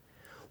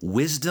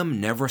 Wisdom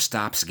never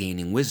stops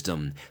gaining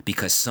wisdom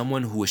because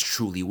someone who is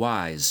truly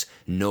wise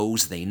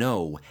knows they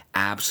know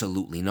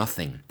absolutely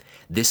nothing.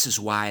 This is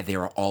why they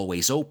are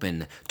always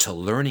open to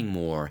learning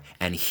more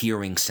and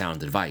hearing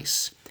sound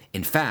advice.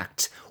 In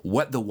fact,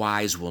 what the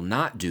wise will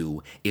not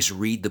do is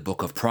read the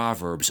book of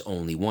Proverbs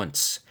only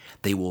once.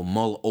 They will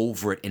mull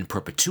over it in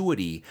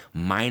perpetuity,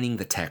 mining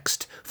the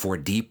text for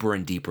deeper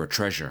and deeper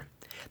treasure.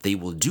 They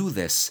will do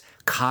this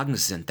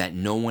cognizant that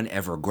no one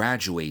ever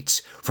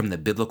graduates from the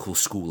biblical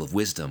school of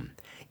wisdom.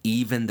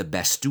 Even the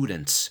best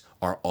students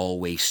are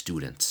always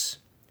students.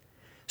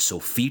 So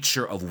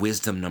feature of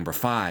wisdom number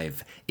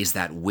 5 is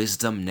that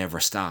wisdom never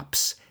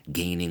stops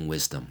gaining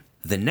wisdom.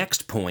 The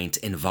next point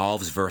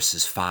involves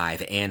verses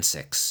 5 and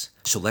 6.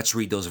 So let's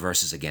read those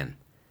verses again.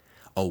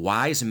 "A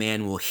wise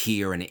man will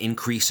hear and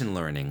increase in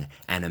learning,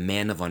 and a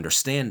man of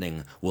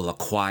understanding will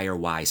acquire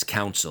wise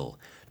counsel,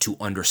 to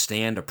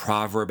understand a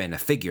proverb and a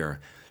figure,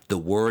 the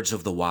words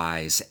of the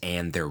wise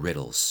and their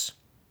riddles."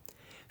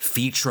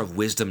 Feature of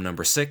wisdom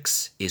number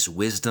 6 is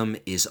wisdom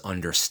is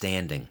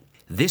understanding.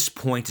 This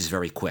point is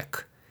very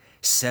quick.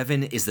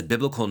 7 is the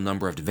biblical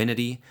number of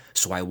divinity,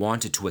 so I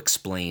wanted to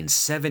explain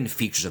 7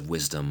 features of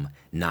wisdom,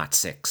 not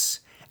 6.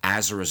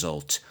 As a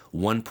result,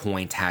 one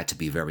point had to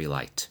be very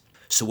light.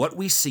 So what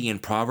we see in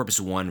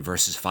Proverbs 1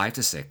 verses 5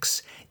 to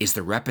 6 is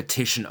the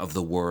repetition of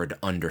the word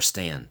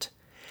understand.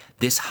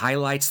 This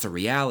highlights the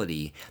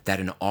reality that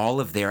in all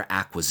of their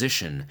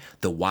acquisition,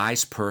 the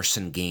wise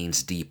person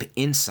gains deep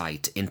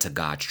insight into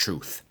God's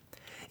truth.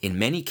 In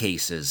many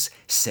cases,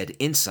 said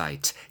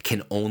insight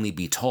can only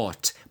be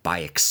taught by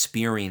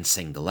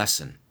experiencing the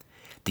lesson.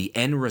 The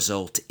end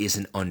result is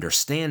an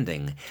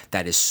understanding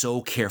that is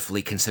so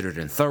carefully considered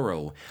and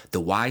thorough, the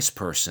wise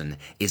person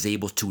is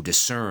able to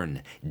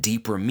discern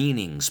deeper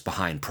meanings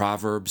behind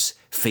proverbs,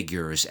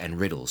 figures, and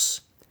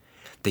riddles.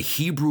 The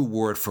Hebrew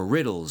word for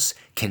riddles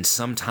can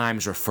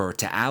sometimes refer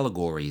to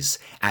allegories,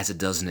 as it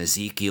does in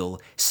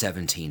Ezekiel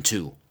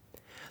 17:2.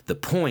 The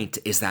point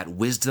is that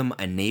wisdom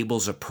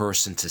enables a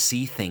person to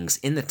see things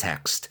in the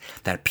text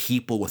that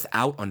people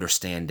without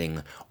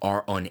understanding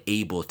are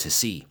unable to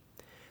see.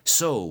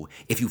 So,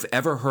 if you've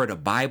ever heard a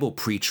Bible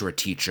preacher or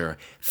teacher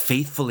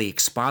faithfully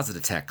exposit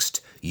a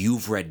text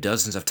you've read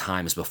dozens of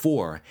times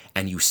before,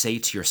 and you say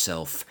to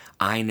yourself,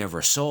 "I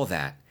never saw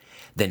that,"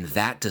 then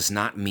that does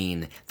not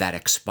mean that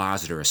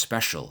expositor is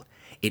special.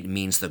 It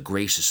means the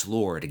gracious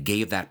Lord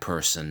gave that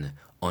person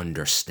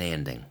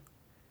understanding.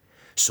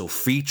 So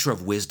feature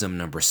of wisdom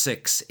number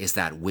 6 is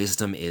that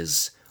wisdom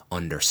is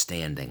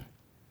understanding.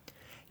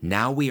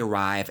 Now we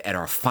arrive at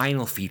our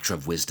final feature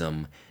of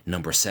wisdom,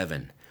 number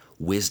 7.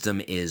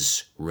 Wisdom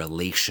is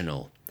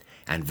relational.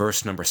 And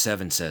verse number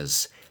 7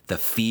 says, "The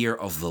fear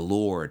of the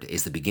Lord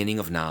is the beginning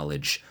of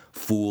knowledge.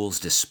 Fools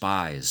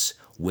despise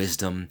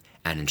wisdom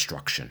and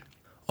instruction."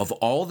 Of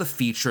all the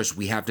features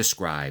we have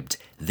described,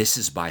 this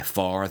is by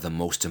far the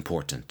most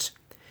important.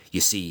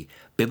 You see,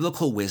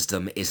 biblical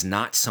wisdom is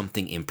not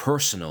something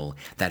impersonal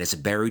that is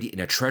buried in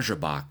a treasure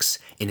box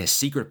in a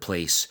secret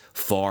place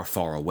far,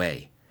 far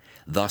away.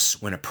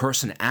 Thus, when a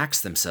person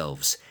asks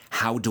themselves,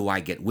 how do I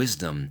get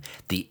wisdom?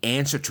 The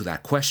answer to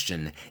that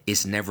question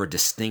is never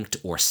distinct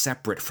or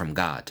separate from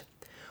God.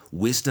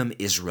 Wisdom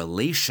is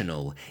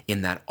relational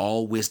in that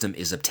all wisdom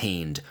is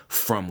obtained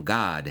from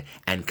God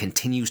and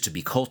continues to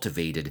be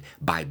cultivated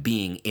by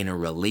being in a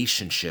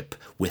relationship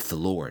with the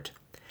Lord.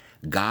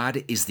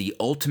 God is the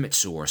ultimate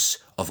source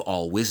of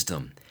all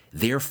wisdom.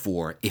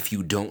 Therefore, if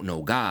you don't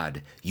know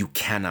God, you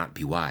cannot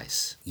be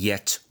wise.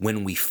 Yet,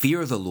 when we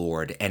fear the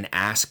Lord and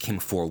ask Him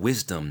for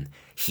wisdom,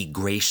 He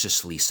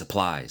graciously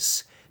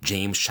supplies.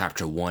 James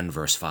chapter 1,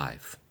 verse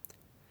 5.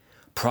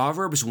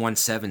 Proverbs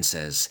 1:7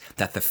 says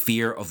that the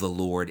fear of the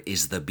Lord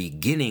is the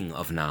beginning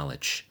of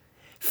knowledge.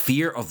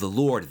 Fear of the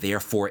Lord,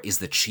 therefore, is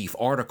the chief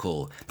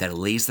article that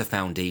lays the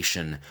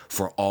foundation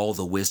for all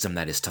the wisdom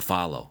that is to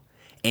follow.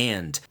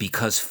 And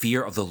because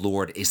fear of the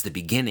Lord is the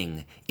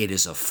beginning, it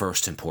is of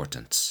first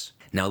importance.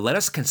 Now let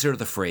us consider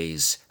the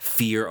phrase,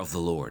 fear of the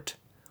Lord.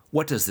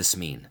 What does this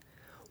mean?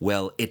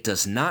 Well, it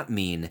does not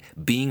mean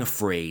being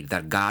afraid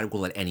that God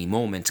will at any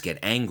moment get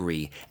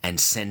angry and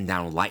send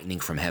down lightning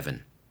from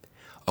heaven.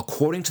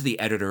 According to the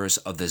editors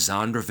of the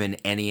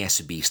Zondervan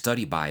NASB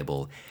Study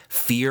Bible,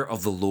 fear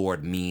of the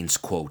Lord means,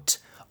 quote,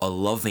 a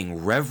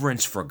loving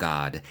reverence for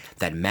God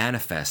that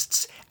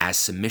manifests as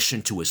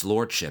submission to His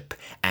lordship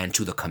and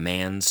to the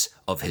commands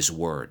of His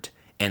word,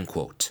 end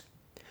quote.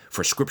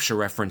 For scripture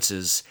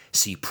references,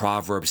 see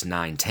Proverbs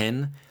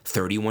 9:10,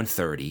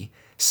 31:30,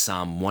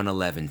 Psalm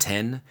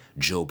 111:10,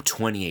 Job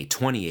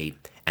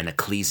 28:28, and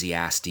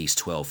Ecclesiastes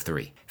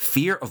 12:3.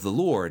 Fear of the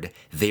Lord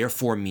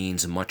therefore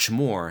means much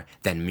more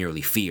than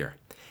merely fear.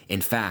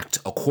 In fact,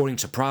 according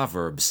to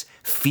Proverbs,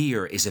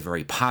 fear is a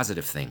very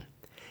positive thing.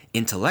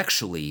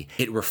 Intellectually,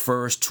 it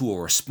refers to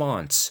a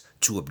response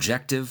to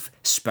objective,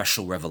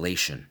 special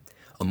revelation.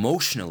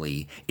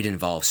 Emotionally, it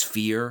involves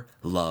fear,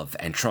 love,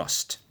 and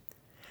trust.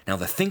 Now,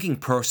 the thinking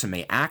person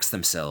may ask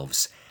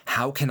themselves,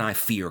 how can I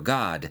fear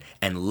God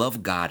and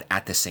love God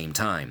at the same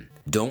time?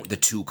 Don't the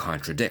two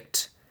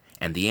contradict?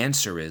 And the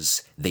answer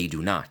is, they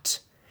do not.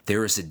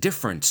 There is a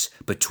difference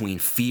between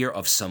fear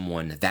of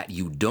someone that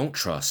you don't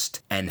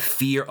trust and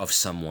fear of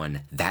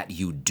someone that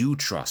you do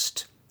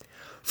trust.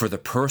 For the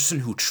person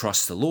who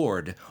trusts the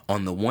Lord,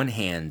 on the one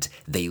hand,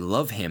 they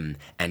love Him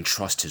and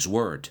trust His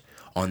word.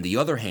 On the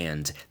other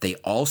hand, they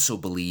also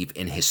believe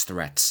in His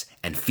threats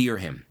and fear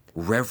Him.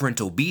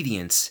 Reverent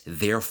obedience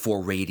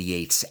therefore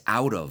radiates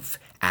out of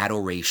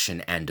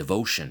adoration and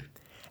devotion.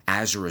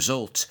 As a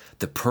result,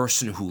 the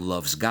person who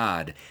loves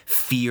God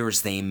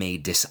fears they may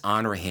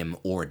dishonor Him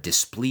or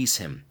displease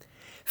Him.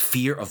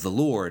 Fear of the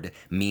Lord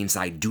means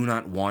I do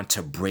not want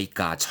to break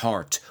God's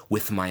heart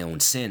with my own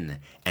sin,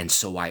 and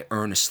so I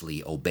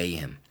earnestly obey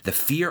Him. The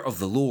fear of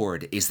the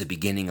Lord is the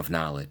beginning of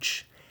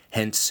knowledge.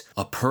 Hence,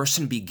 a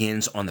person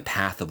begins on the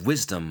path of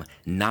wisdom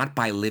not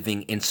by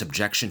living in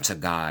subjection to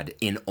God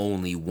in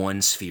only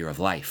one sphere of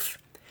life.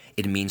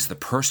 It means the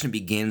person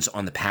begins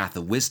on the path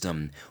of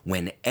wisdom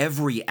when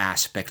every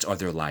aspect of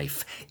their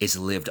life is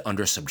lived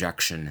under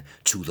subjection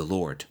to the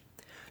Lord.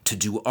 To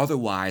do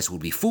otherwise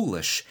would be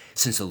foolish,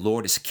 since the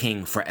Lord is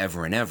king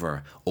forever and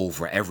ever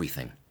over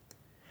everything.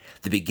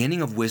 The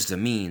beginning of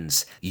wisdom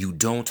means you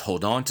don't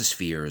hold on to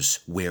spheres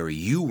where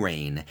you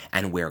reign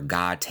and where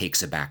God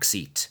takes a back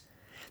seat.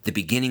 The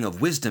beginning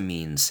of wisdom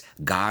means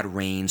God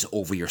reigns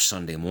over your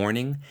Sunday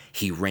morning,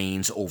 He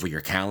reigns over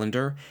your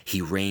calendar,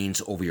 He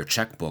reigns over your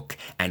checkbook,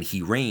 and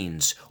He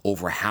reigns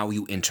over how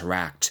you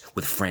interact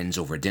with friends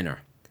over dinner.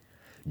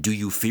 Do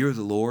you fear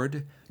the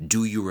Lord?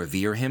 Do you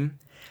revere Him?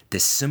 The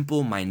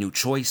simple, minute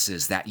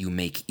choices that you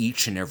make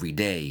each and every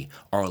day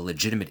are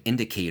legitimate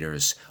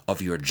indicators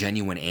of your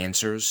genuine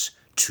answers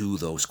to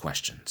those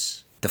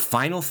questions. The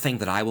final thing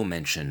that I will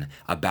mention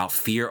about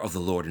fear of the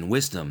Lord and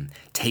wisdom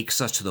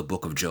takes us to the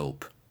book of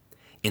Job.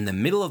 In the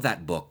middle of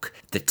that book,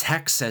 the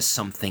text says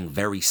something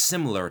very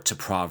similar to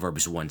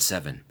Proverbs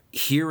 1:7.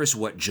 Here is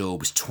what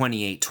Job's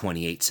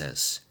 28:28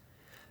 says.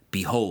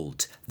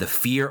 Behold, the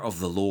fear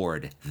of the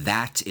Lord,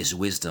 that is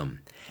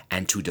wisdom,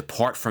 and to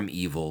depart from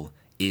evil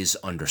is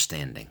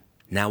understanding.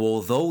 Now,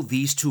 although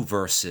these two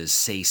verses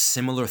say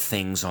similar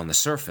things on the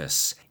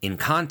surface, in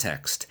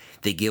context,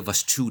 they give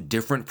us two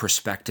different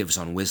perspectives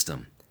on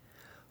wisdom.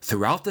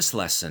 Throughout this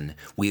lesson,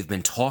 we have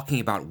been talking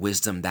about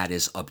wisdom that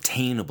is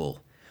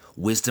obtainable,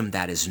 wisdom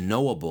that is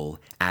knowable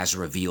as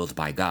revealed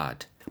by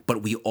God.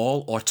 But we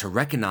all ought to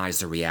recognize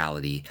the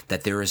reality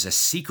that there is a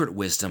secret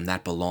wisdom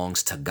that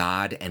belongs to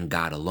God and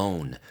God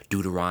alone,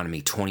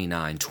 Deuteronomy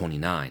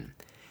 29:29.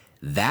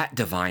 That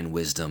divine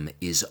wisdom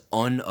is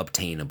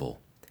unobtainable.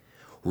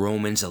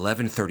 Romans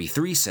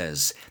 11:33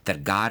 says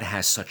that God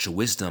has such a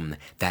wisdom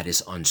that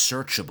is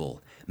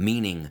unsearchable,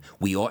 meaning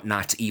we ought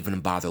not to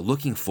even bother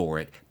looking for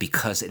it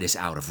because it is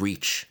out of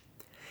reach.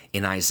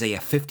 In Isaiah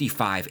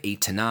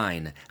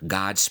 55:8-9,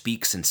 God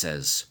speaks and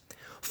says,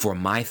 For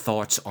my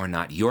thoughts are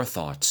not your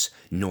thoughts,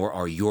 nor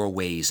are your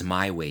ways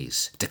my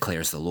ways,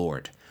 declares the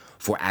Lord.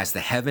 For as the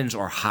heavens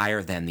are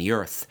higher than the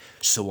earth,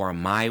 so are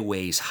my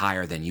ways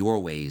higher than your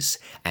ways,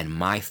 and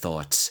my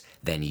thoughts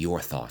than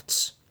your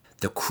thoughts.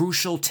 The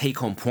crucial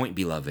take-home point,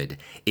 beloved,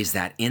 is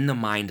that in the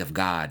mind of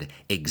God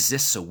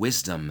exists a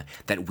wisdom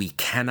that we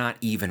cannot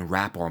even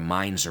wrap our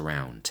minds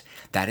around.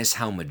 That is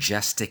how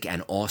majestic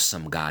and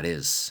awesome God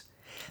is.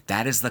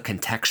 That is the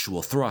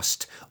contextual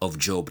thrust of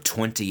Job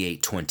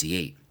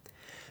 28:28.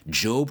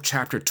 Job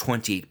chapter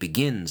 28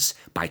 begins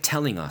by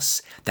telling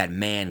us that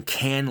man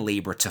can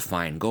labor to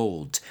find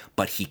gold,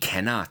 but he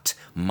cannot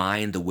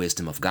mine the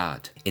wisdom of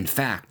God. In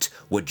fact,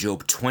 what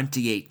Job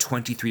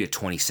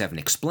 28:23-27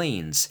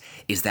 explains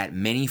is that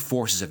many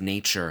forces of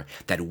nature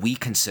that we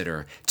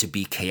consider to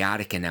be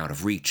chaotic and out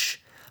of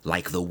reach,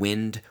 like the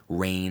wind,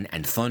 rain,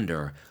 and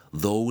thunder,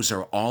 those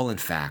are all in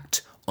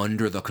fact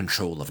under the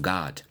control of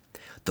God.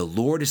 The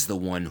Lord is the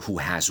one who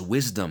has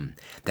wisdom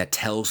that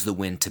tells the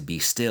wind to be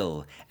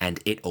still, and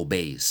it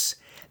obeys.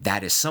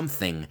 That is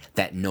something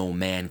that no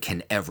man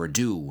can ever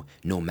do,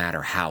 no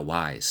matter how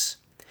wise.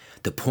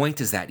 The point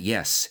is that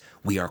yes,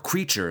 we are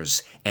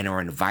creatures and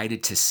are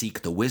invited to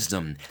seek the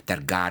wisdom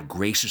that God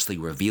graciously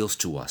reveals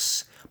to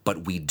us,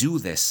 but we do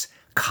this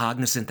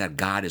cognizant that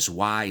God is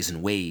wise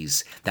in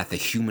ways that the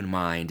human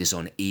mind is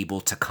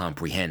unable to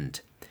comprehend.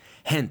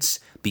 Hence,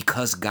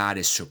 because God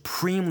is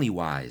supremely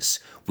wise,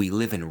 we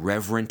live in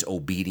reverent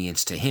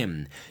obedience to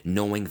Him,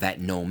 knowing that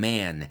no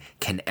man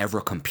can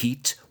ever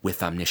compete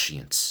with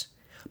omniscience.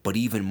 But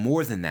even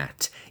more than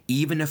that,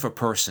 even if a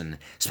person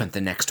spent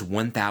the next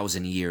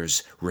 1,000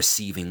 years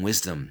receiving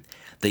wisdom,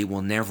 they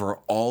will never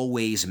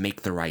always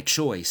make the right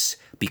choice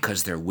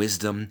because their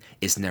wisdom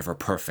is never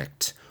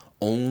perfect.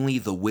 Only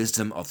the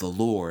wisdom of the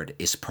Lord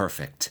is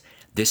perfect.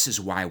 This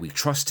is why we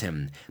trust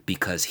Him,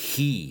 because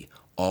He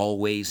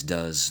always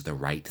does the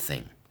right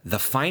thing. The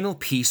final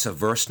piece of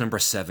verse number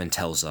 7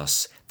 tells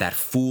us that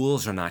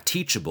fools are not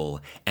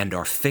teachable and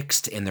are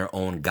fixed in their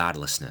own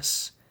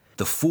godlessness.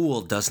 The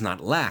fool does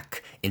not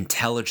lack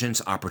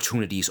intelligence,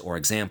 opportunities, or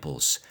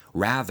examples.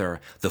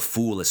 Rather, the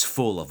fool is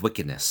full of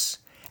wickedness.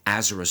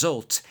 As a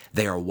result,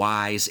 they are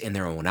wise in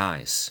their own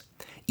eyes.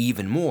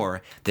 Even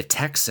more, the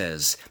text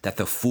says that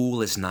the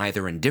fool is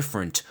neither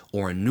indifferent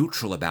or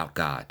neutral about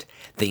God.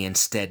 They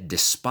instead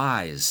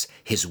despise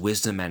His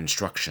wisdom and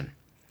instruction.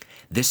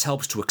 This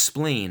helps to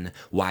explain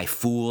why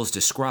fools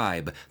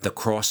describe the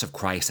cross of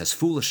Christ as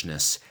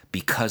foolishness,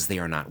 because they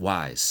are not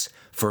wise.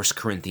 1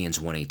 Corinthians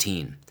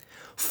 1:18.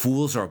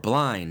 Fools are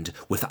blind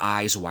with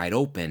eyes wide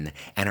open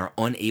and are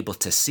unable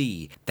to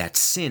see that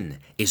sin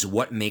is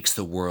what makes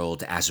the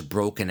world as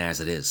broken as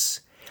it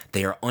is.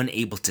 They are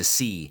unable to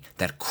see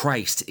that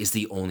Christ is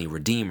the only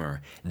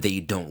Redeemer.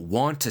 They don't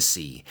want to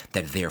see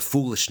that their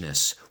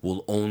foolishness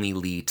will only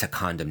lead to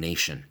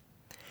condemnation.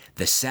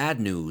 The sad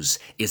news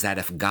is that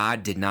if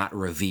God did not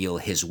reveal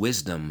His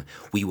wisdom,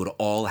 we would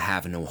all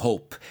have no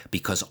hope,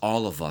 because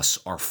all of us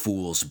are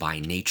fools by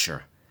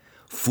nature.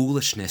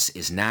 Foolishness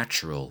is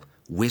natural,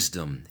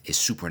 wisdom is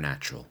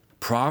supernatural.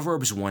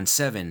 Proverbs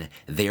 1:7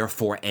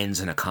 therefore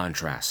ends in a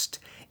contrast.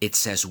 It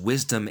says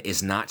wisdom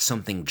is not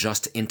something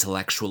just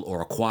intellectual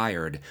or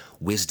acquired.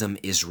 Wisdom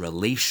is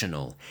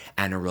relational,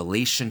 and a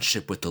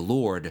relationship with the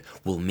Lord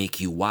will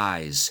make you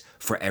wise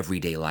for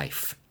everyday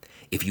life.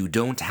 If you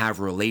don't have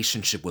a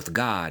relationship with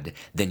God,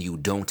 then you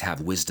don't have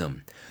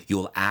wisdom.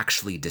 You'll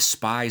actually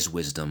despise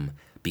wisdom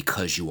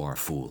because you are a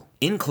fool.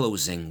 In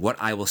closing, what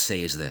I will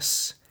say is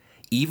this.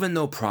 Even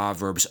though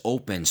Proverbs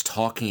opens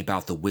talking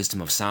about the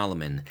wisdom of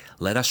Solomon,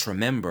 let us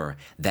remember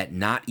that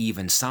not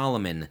even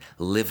Solomon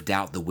lived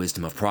out the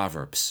wisdom of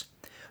Proverbs.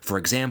 For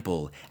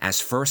example, as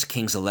 1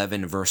 Kings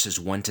 11 verses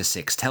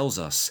 1-6 tells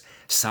us,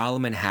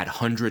 Solomon had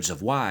hundreds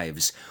of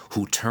wives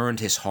who turned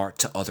his heart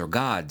to other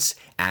gods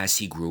as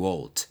he grew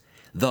old.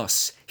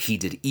 Thus, he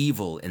did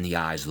evil in the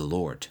eyes of the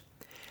Lord.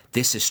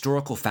 This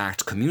historical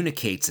fact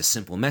communicates a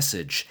simple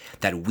message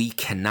that we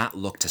cannot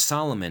look to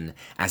Solomon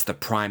as the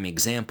prime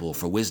example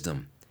for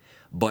wisdom.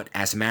 But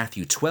as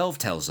Matthew 12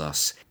 tells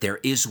us, there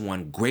is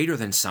one greater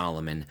than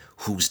Solomon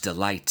whose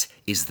delight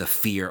is the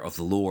fear of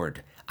the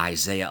Lord,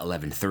 Isaiah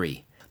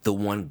 11:3. The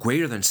one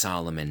greater than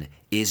Solomon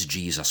is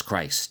Jesus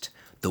Christ.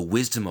 The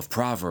wisdom of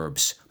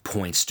Proverbs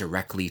points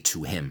directly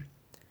to Him.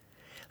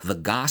 The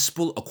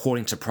gospel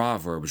according to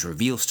Proverbs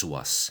reveals to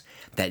us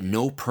that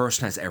no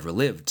person has ever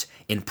lived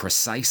in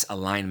precise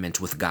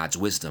alignment with God's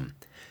wisdom.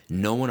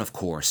 No one, of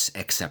course,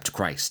 except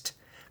Christ.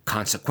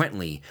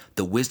 Consequently,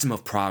 the wisdom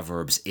of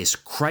Proverbs is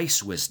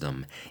Christ's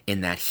wisdom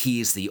in that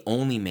He is the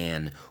only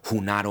man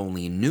who not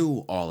only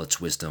knew all its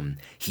wisdom,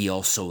 He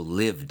also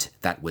lived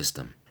that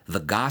wisdom. The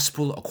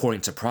gospel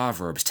according to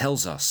Proverbs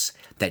tells us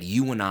that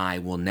you and I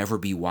will never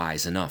be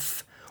wise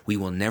enough. We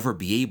will never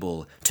be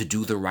able to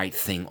do the right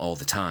thing all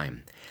the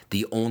time.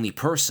 The only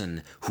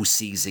person who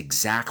sees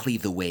exactly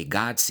the way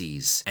God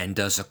sees and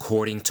does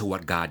according to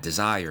what God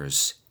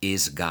desires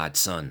is God's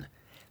Son.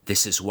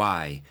 This is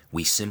why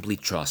we simply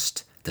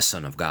trust the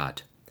Son of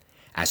God.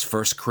 As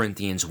 1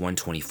 Corinthians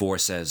 1:24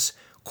 says,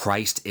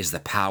 Christ is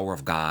the power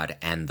of God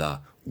and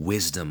the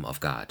wisdom of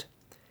God.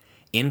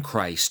 In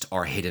Christ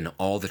are hidden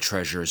all the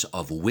treasures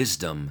of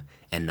wisdom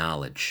and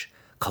knowledge.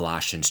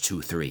 Colossians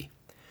 2:3.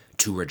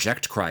 To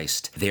reject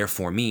Christ,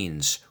 therefore,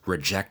 means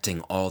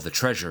rejecting all the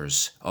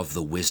treasures of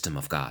the wisdom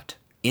of God.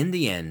 In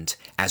the end,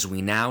 as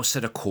we now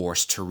set a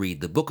course to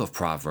read the book of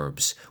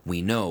Proverbs,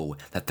 we know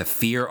that the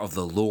fear of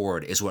the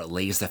Lord is what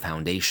lays the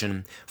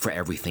foundation for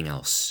everything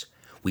else.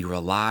 We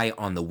rely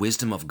on the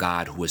wisdom of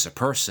God, who is a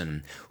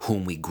person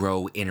whom we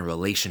grow in a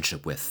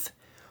relationship with.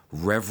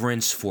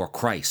 Reverence for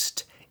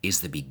Christ is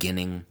the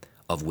beginning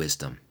of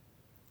wisdom.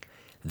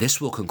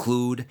 This will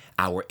conclude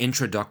our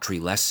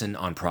introductory lesson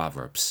on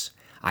Proverbs.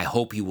 I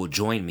hope you will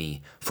join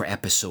me for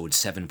episode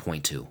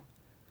 7.2.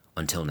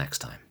 Until next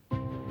time.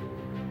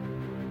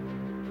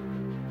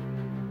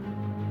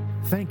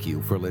 Thank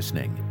you for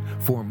listening.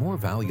 For more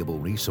valuable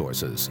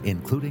resources,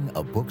 including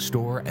a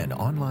bookstore and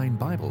online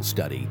Bible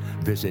study,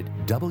 visit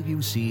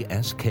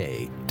wcsk.org.